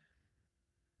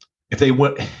if they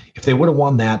would have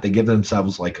won that, they give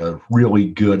themselves like a really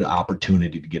good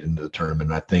opportunity to get into the tournament.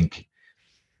 And I think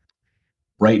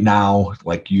right now,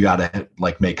 like you got to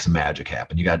like make some magic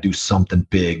happen. You got to do something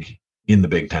big in the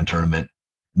Big Ten tournament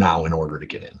now in order to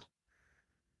get in.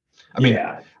 I mean,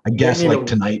 I guess like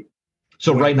tonight.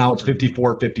 So right now it's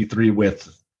 54-53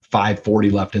 with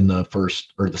 5:40 left in the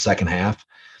first or the second half.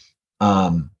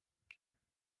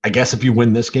 I guess if you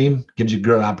win this game, gives you a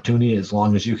good opportunity as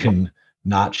long as you can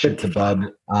not shit the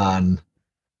bed on.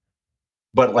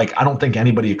 But like, I don't think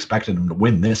anybody expected them to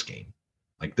win this game.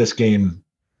 Like this game,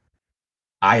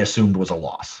 I assumed was a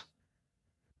loss.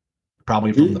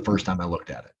 Probably from the first time I looked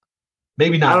at it.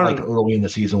 Maybe not like early in the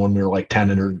season when we were like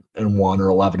 10-1 or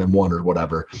 11-1 or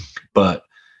whatever. But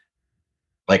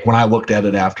like when I looked at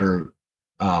it after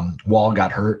Wall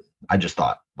got hurt, I just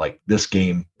thought like this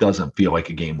game doesn't feel like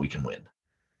a game we can win.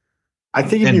 I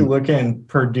think if you look in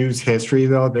Purdue's history,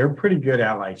 though, they're pretty good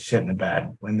at like shitting the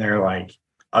bed when they're like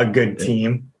a good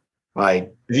team.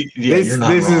 Like this is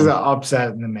an upset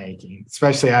in the making,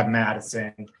 especially at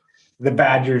Madison. The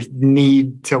Badgers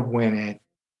need to win it.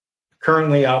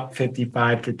 Currently up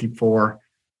 55-54.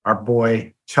 Our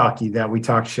boy Chucky that we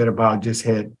talked shit about just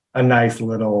hit a nice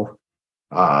little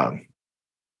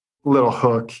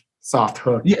hook, soft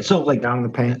hook. Yeah, so like down the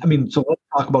paint. I mean, so let's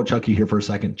talk about Chucky here for a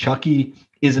second. Chucky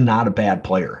is not a bad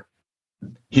player.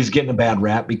 He's getting a bad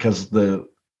rap because the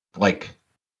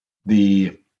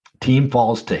team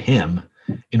falls to him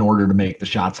in order to make the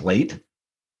shots late,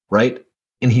 right?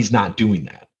 And he's not doing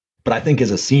that. But I think as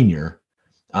a senior,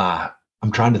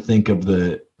 I'm trying to think of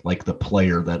the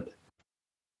player that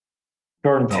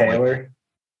Jordan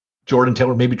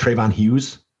Taylor, maybe Trayvon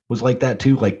Hughes was like that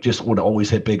too, like just would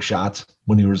always hit big shots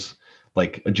when he was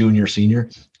like a junior, senior.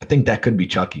 I think that could be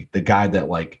Chucky, the guy that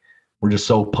like we're just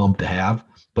so pumped to have.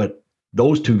 But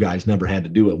those two guys never had to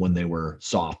do it when they were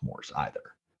sophomores either.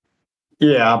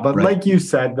 Yeah, but right. Like you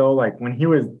said, though, like when he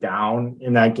was down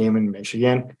in that game in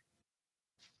Michigan,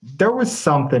 there was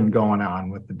something going on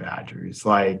with the Badgers.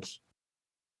 Like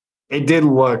it did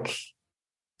look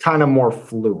kind of more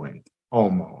fluent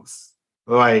almost.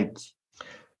 Like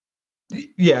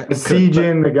yeah,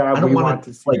 Sejan, the guy we want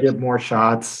to see get more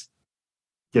shots,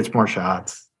 gets more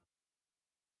shots.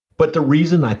 But the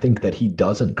reason I think that he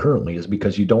doesn't currently is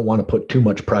because you don't want to put too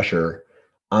much pressure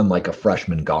on like a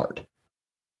freshman guard.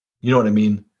 You know what I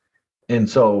mean? And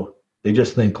so they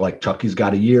just think like Chucky's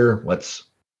got a year. Let's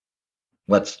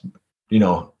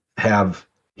have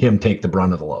him take the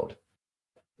brunt of the load,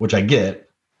 which I get,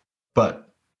 but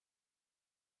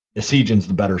Sejan's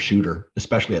the better shooter,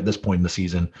 especially at this point in the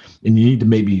season. And you need to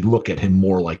maybe look at him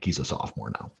more like he's a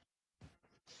sophomore now.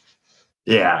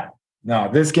 Yeah. No,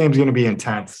 this game's going to be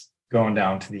intense going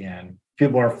down to the end.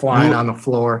 People are flying on the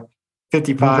floor.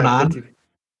 55. 50.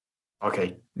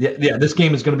 Okay. Yeah. This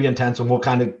game is going to be intense, and we'll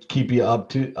kind of keep you up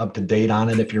to date on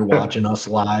it if you're watching us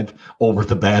live over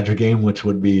the Badger game, which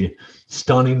would be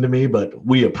stunning to me. But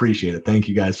we appreciate it. Thank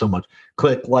you guys so much.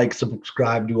 Click like,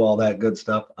 subscribe, do all that good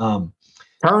stuff. Turn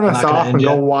us off and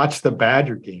go watch the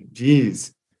Badger game.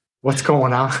 Jeez, what's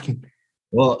going on?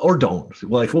 Well, or don't.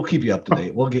 Like, we'll keep you up to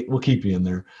date. We'll keep you in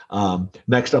there.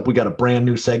 Next up, we got a brand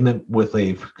new segment with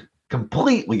a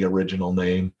completely original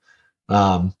name.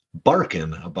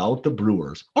 Barking about the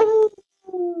Brewers. I'm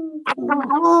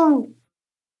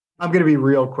going to be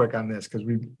real quick on this because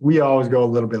we always go a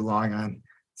little bit long on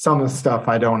some of the stuff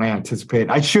I don't anticipate.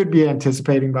 I should be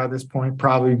anticipating by this point,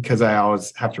 probably because I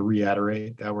always have to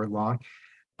reiterate that we're long.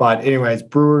 But anyways,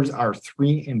 Brewers are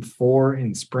 3-4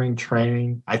 in spring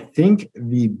training. I think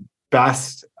the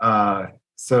best. I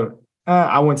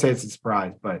wouldn't say it's a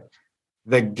surprise, but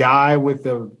the guy with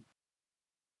the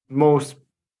most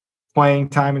playing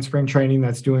time in spring training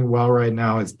that's doing well right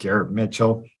now is Garrett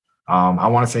Mitchell. I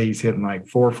want to say he's hitting like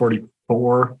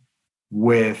 444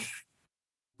 with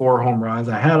 4 home runs.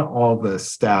 I had all the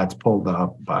stats pulled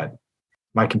up, but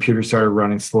my computer started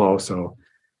running slow, so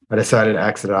I decided to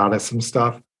exit out of some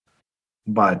stuff.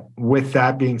 But with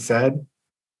that being said,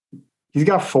 he's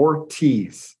got 4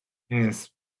 T's in his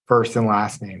first and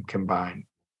last name combined.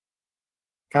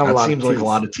 That seems like a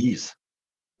lot of T's.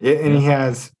 And he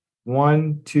has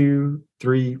 1, 2,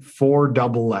 3, 4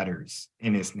 double letters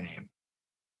in his name.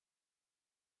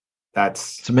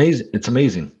 It's amazing. It's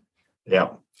amazing. Yeah.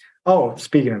 Oh,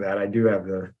 speaking of that, I do have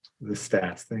the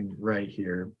stats thing right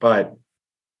here. But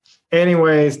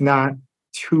anyways, not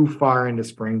too far into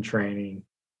spring training.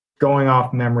 Going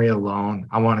off memory alone,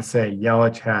 I want to say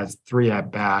Yelich has 3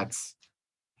 at-bats.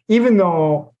 Even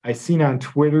though I seen on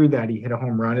Twitter that he hit a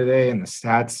home run today, and the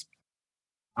stats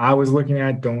I was looking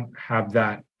at don't have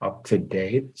that up to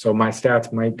date. So my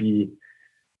stats might be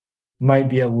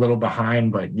a little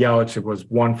behind, but Yelich was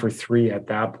 1 for 3 at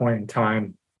that point in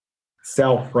time.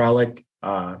 Sal Frelick,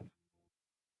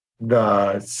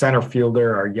 the center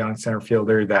fielder, our young center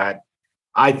fielder that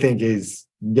I think is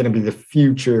going to be the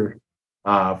future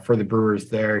for the Brewers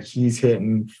there. He's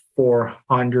hitting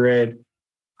 400.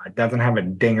 Doesn't have a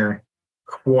dinger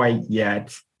quite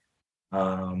yet.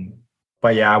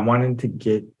 But yeah, I wanted to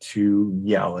get to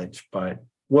Yelich, but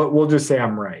we'll just say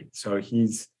I'm right. So he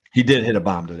did hit a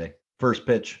bomb today. First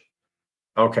pitch.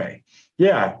 Okay.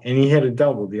 Yeah, and he hit a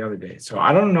double the other day. So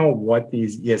I don't know what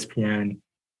these ESPN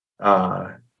stats.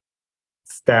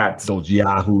 Those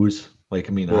Yahoos.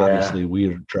 Obviously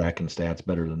we're tracking stats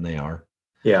better than they are.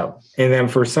 Yeah. And then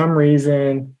for some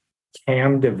reason,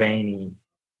 Cam Devaney's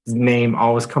name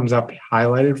always comes up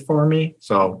highlighted for me.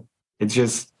 So it's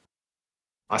just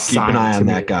a sign. Keep an eye on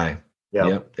that guy.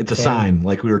 Yep. It's a sign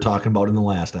like we were talking about in the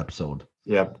last episode.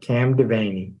 Yep. Cam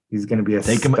Devaney. He's going to be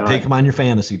take him on your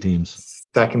fantasy teams.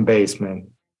 Second baseman.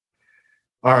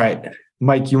 All right.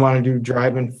 Mike, you want to do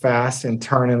driving fast and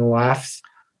turning lefts?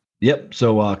 Yep.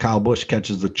 So Kyle Busch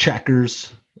catches the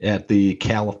checkers at the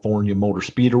California Motor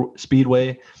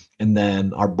Speedway. And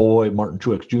then our boy, Martin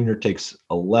Truex Jr. takes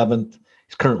 11th.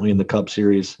 He's currently in the Cup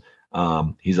Series.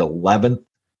 He's 11th.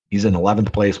 He's in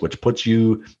 11th place, which puts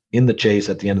you in the chase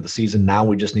at the end of the season. Now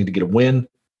we just need to get a win,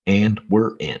 and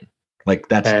we're in.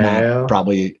 That's not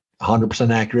probably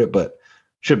 100% accurate, but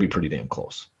should be pretty damn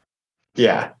close.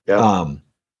 Yeah. Yep. All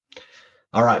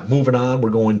right, moving on. We're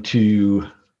going to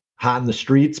Hot in the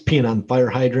Streets, peeing on the fire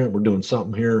hydrant. We're doing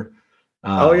something here.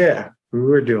 Yeah. We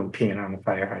were doing peeing on the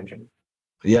fire hydrant.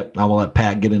 Yep. I will let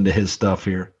Pat get into his stuff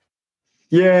here.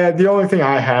 Yeah, the only thing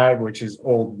I had, which is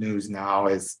old news now,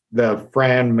 is the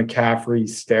Fran McCaffrey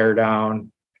stare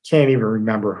down. I can't even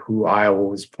remember who Iowa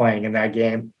was playing in that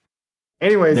game.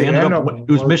 Anyways, it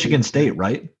was Michigan State,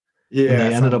 right? Yeah. And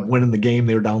they ended up winning the game.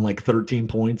 They were down 13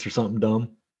 points or something dumb.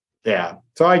 Yeah.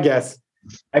 So I guess,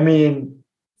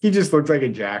 he just looks like a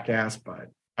jackass, but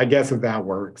I guess if that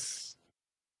works.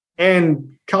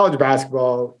 And college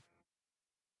basketball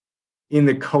in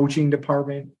the coaching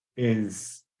department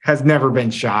has never been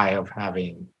shy of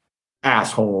having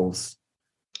assholes.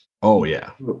 Oh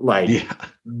yeah.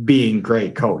 Being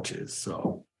great coaches.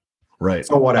 So, right.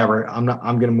 So whatever, I'm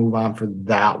going to move on for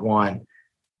that one.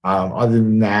 Other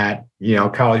than that,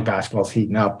 college basketball's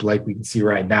heating up like we can see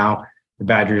right now. The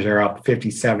Badgers are up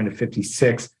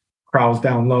 57-56, crawls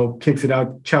down low, kicks it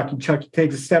out. Chucky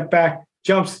takes a step back,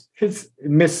 jumps, hits,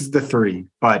 misses the 3.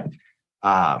 But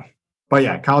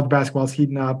yeah, college basketball's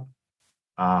heating up.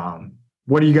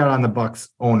 What do you got on the Bucks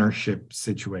ownership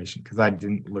situation? Because I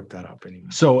didn't look that up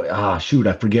anymore. So, I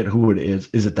forget who it is.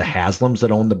 Is it the Haslams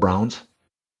that own the Browns?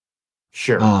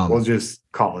 Sure, we'll just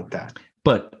call it that.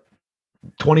 But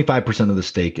 25% of the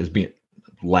stake is being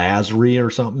Lazary or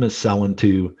something is selling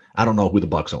to, I don't know who the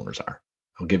Bucks owners are.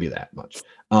 I'll give you that much.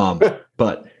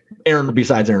 But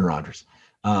besides Aaron Rodgers,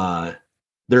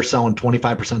 they're selling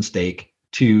 25% stake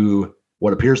to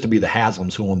what appears to be the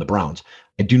Haslams who own the Browns.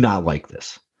 I do not like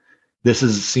this.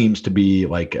 Seems to be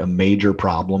like a major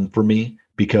problem for me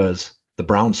because the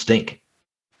Browns stink.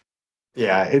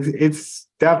 Yeah, it's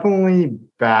definitely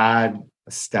bad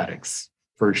aesthetics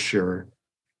for sure.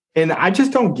 And I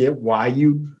just don't get why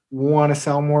you want to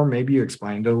sell more. Maybe you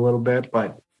explained it a little bit,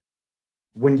 but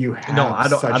when you have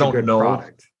such a good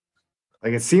product,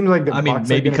 like it seems like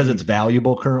maybe because it's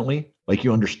valuable currently. Like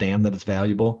you understand that it's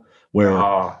valuable. Where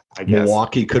I guess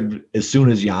Milwaukee could, as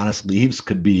soon as Giannis leaves,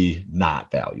 could be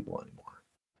not valuable anymore.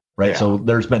 Right. Yeah. So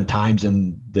there's been times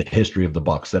in the history of the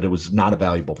Bucks that it was not a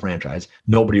valuable franchise.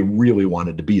 Nobody really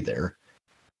wanted to be there.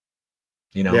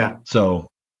 Yeah.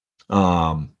 So,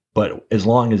 but as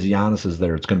long as Giannis is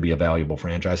there, it's going to be a valuable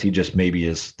franchise. He just maybe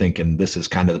is thinking this is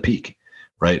kind of the peak,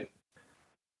 right?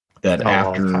 That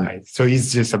after. So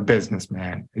he's just a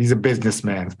businessman. He's a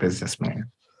businessman's businessman.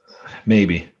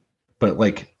 Maybe. But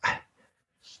like,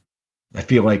 I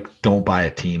feel like don't buy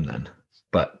a team then.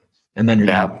 And then you're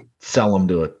going to sell them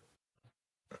to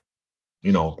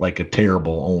like a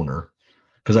terrible owner.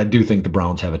 Because I do think the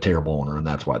Browns have a terrible owner and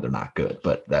that's why they're not good.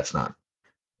 But that's not,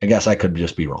 I guess I could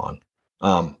just be wrong.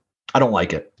 I don't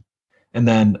like it. And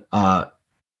then I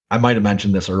might have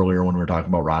mentioned this earlier when we were talking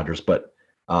about Rodgers, but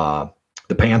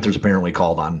the Panthers apparently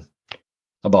called on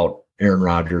about Aaron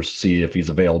Rodgers, see if he's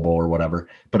available or whatever.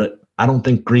 But I don't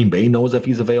think Green Bay knows if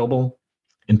he's available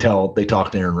until they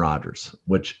talk to Aaron Rodgers,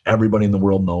 which everybody in the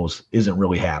world knows isn't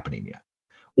really happening yet.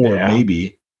 Or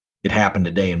maybe it happened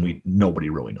today and nobody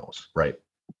really knows, right?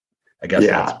 I guess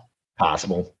that's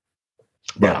possible.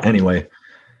 But anyway,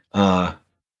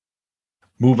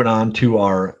 moving on to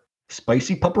our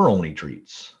spicy pepperoni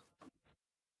treats.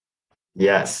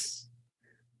 Yes.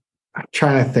 I'm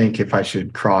trying to think if I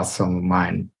should cross some of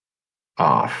mine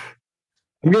off.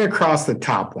 I'm going to cross the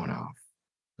top one off.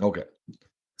 Okay.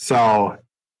 So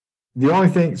the only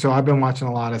thing, I've been watching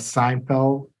a lot of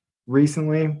Seinfeld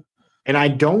recently, and I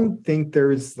don't think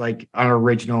there's like an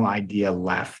original idea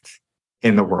left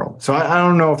in the world. So I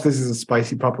don't know if this is a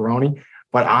spicy pepperoni,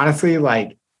 but honestly,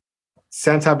 like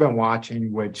since I've been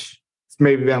watching, which it's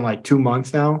maybe been like 2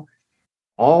 months now,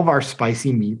 all of our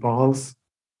spicy meatballs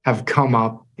have come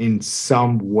up in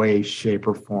some way, shape,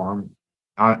 or form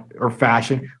or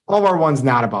fashion. All of our ones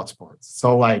not about sports.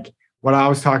 So like what I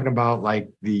was talking about, like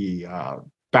the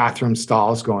bathroom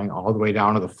stalls going all the way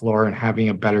down to the floor and having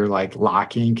a better like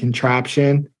locking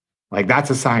contraption, like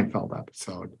that's a Seinfeld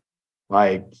episode.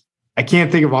 Like I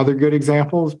can't think of other good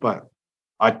examples, but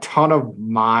a ton of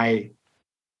my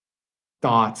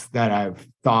thoughts that I've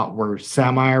thought were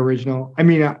semi-original. I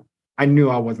mean, I knew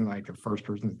I wasn't like the first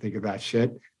person to think of that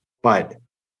shit, but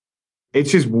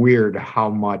it's just weird how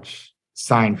much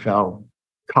Seinfeld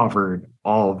covered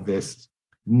all of this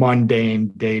mundane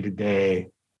day-to-day.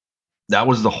 That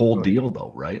was the whole deal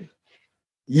though, right?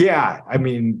 Yeah. I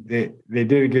mean, they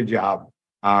did a good job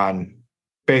on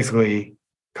basically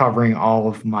covering all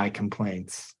of my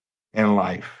complaints in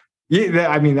life. Yeah,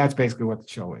 I mean, that's basically what the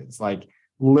show is. Like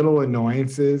little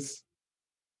annoyances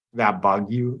that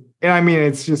bug you. And I mean,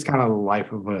 it's just kind of the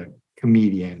life of a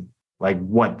comedian, like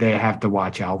what they have to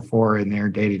watch out for in their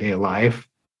day-to-day life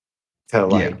to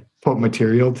like put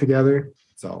material together.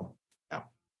 So yeah.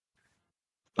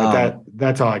 But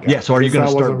that's all I got. Yeah. So are you going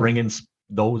to start bringing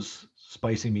those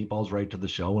spicy meatballs right to the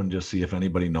show and just see if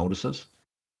anybody notices?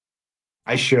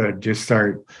 I should just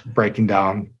start breaking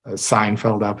down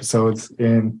Seinfeld episodes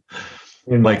in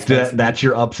like that's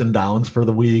your ups and downs for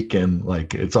the week, and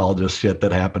like it's all just shit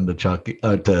that happened to Chucky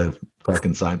to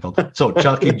fucking Seinfeld. So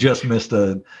Chucky just missed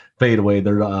a fadeaway.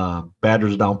 Their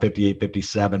Badgers down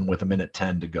 58-57 with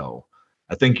 1:10 to go.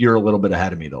 I think you're a little bit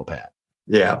ahead of me though, Pat.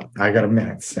 Yeah, I got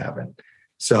 1:07.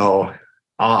 So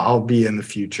I'll be in the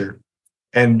future.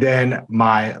 And then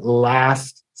my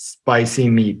last spicy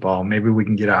meatball, maybe we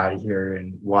can get out of here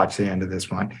and watch the end of this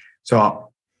one.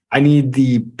 So I need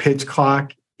the pitch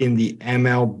clock in the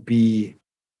MLB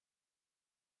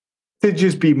to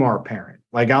just be more apparent.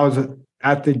 Like I was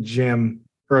at the gym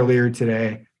earlier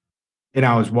today and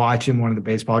I was watching one of the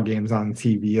baseball games on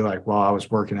TV, like while I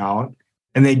was working out,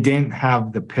 and they didn't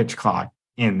have the pitch clock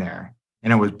in there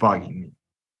and it was bugging me.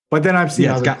 But then I've seen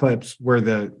other clips where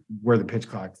the pitch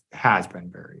clock has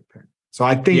been very apparent. So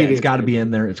I think it's got to be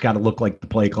in there. It's got to look like the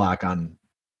play clock on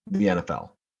the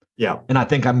NFL. Yeah. And I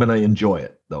think I'm going to enjoy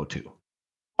it though too.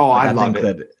 Oh, like, I love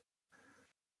it.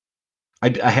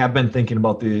 I have been thinking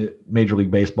about the Major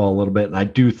League Baseball a little bit, and I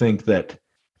do think that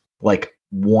like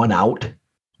 1 out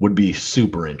would be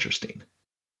super interesting.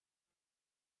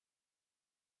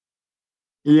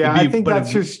 Yeah, I think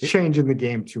that's just changing the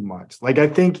game too much. Like, I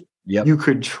think you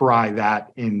could try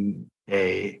that in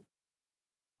a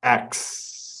XMB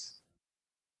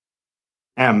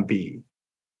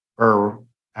or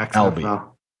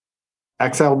XFL.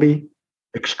 XLB?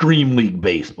 Extreme League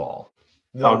Baseball.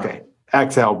 Okay.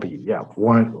 XLB. Yeah.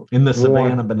 One in the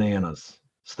Savannah Bananas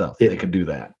stuff. They could do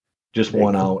that. Just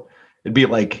one out. It'd be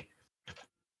like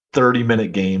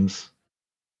 30-minute games.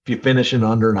 If you finish in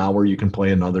under an hour, you can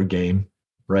play another game,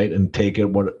 right? And take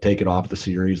it off the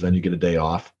series, then you get a day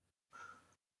off.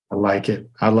 I like it.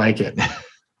 All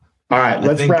right,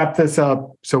 let's wrap this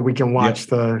up so we can watch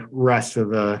the rest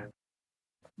of the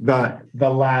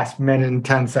last minute and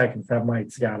 10 seconds that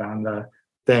Mike's got on the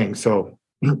thing. So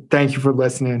thank you for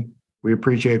listening. We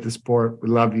appreciate the support. We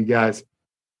love you guys.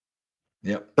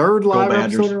 Yep. Third live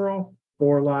episode in a row.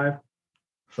 4 live.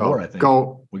 So 4, I think.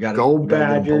 We got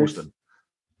Badgers.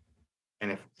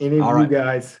 And if any of you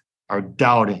guys are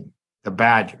doubting the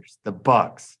Badgers, the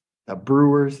Bucks, the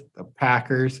Brewers, the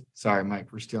Packers, sorry,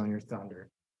 Mike, we're stealing your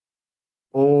thunder.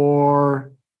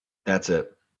 Or that's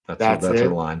it. That's her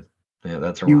line. Yeah,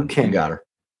 that's her line. You got her.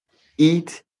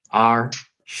 Eat our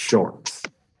shorts.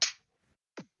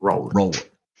 Roll it.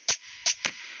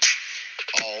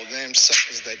 All them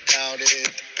suckers that doubted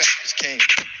the Packers can't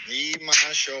need my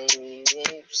shorts.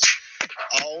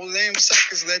 All them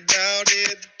suckers that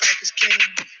doubted the Packers can't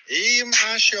eat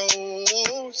my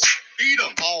shorts. Beat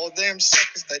them. All them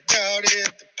suckers that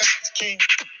doubted the Packers can't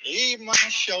eat my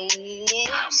shorts.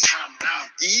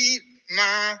 Eat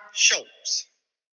my shorts.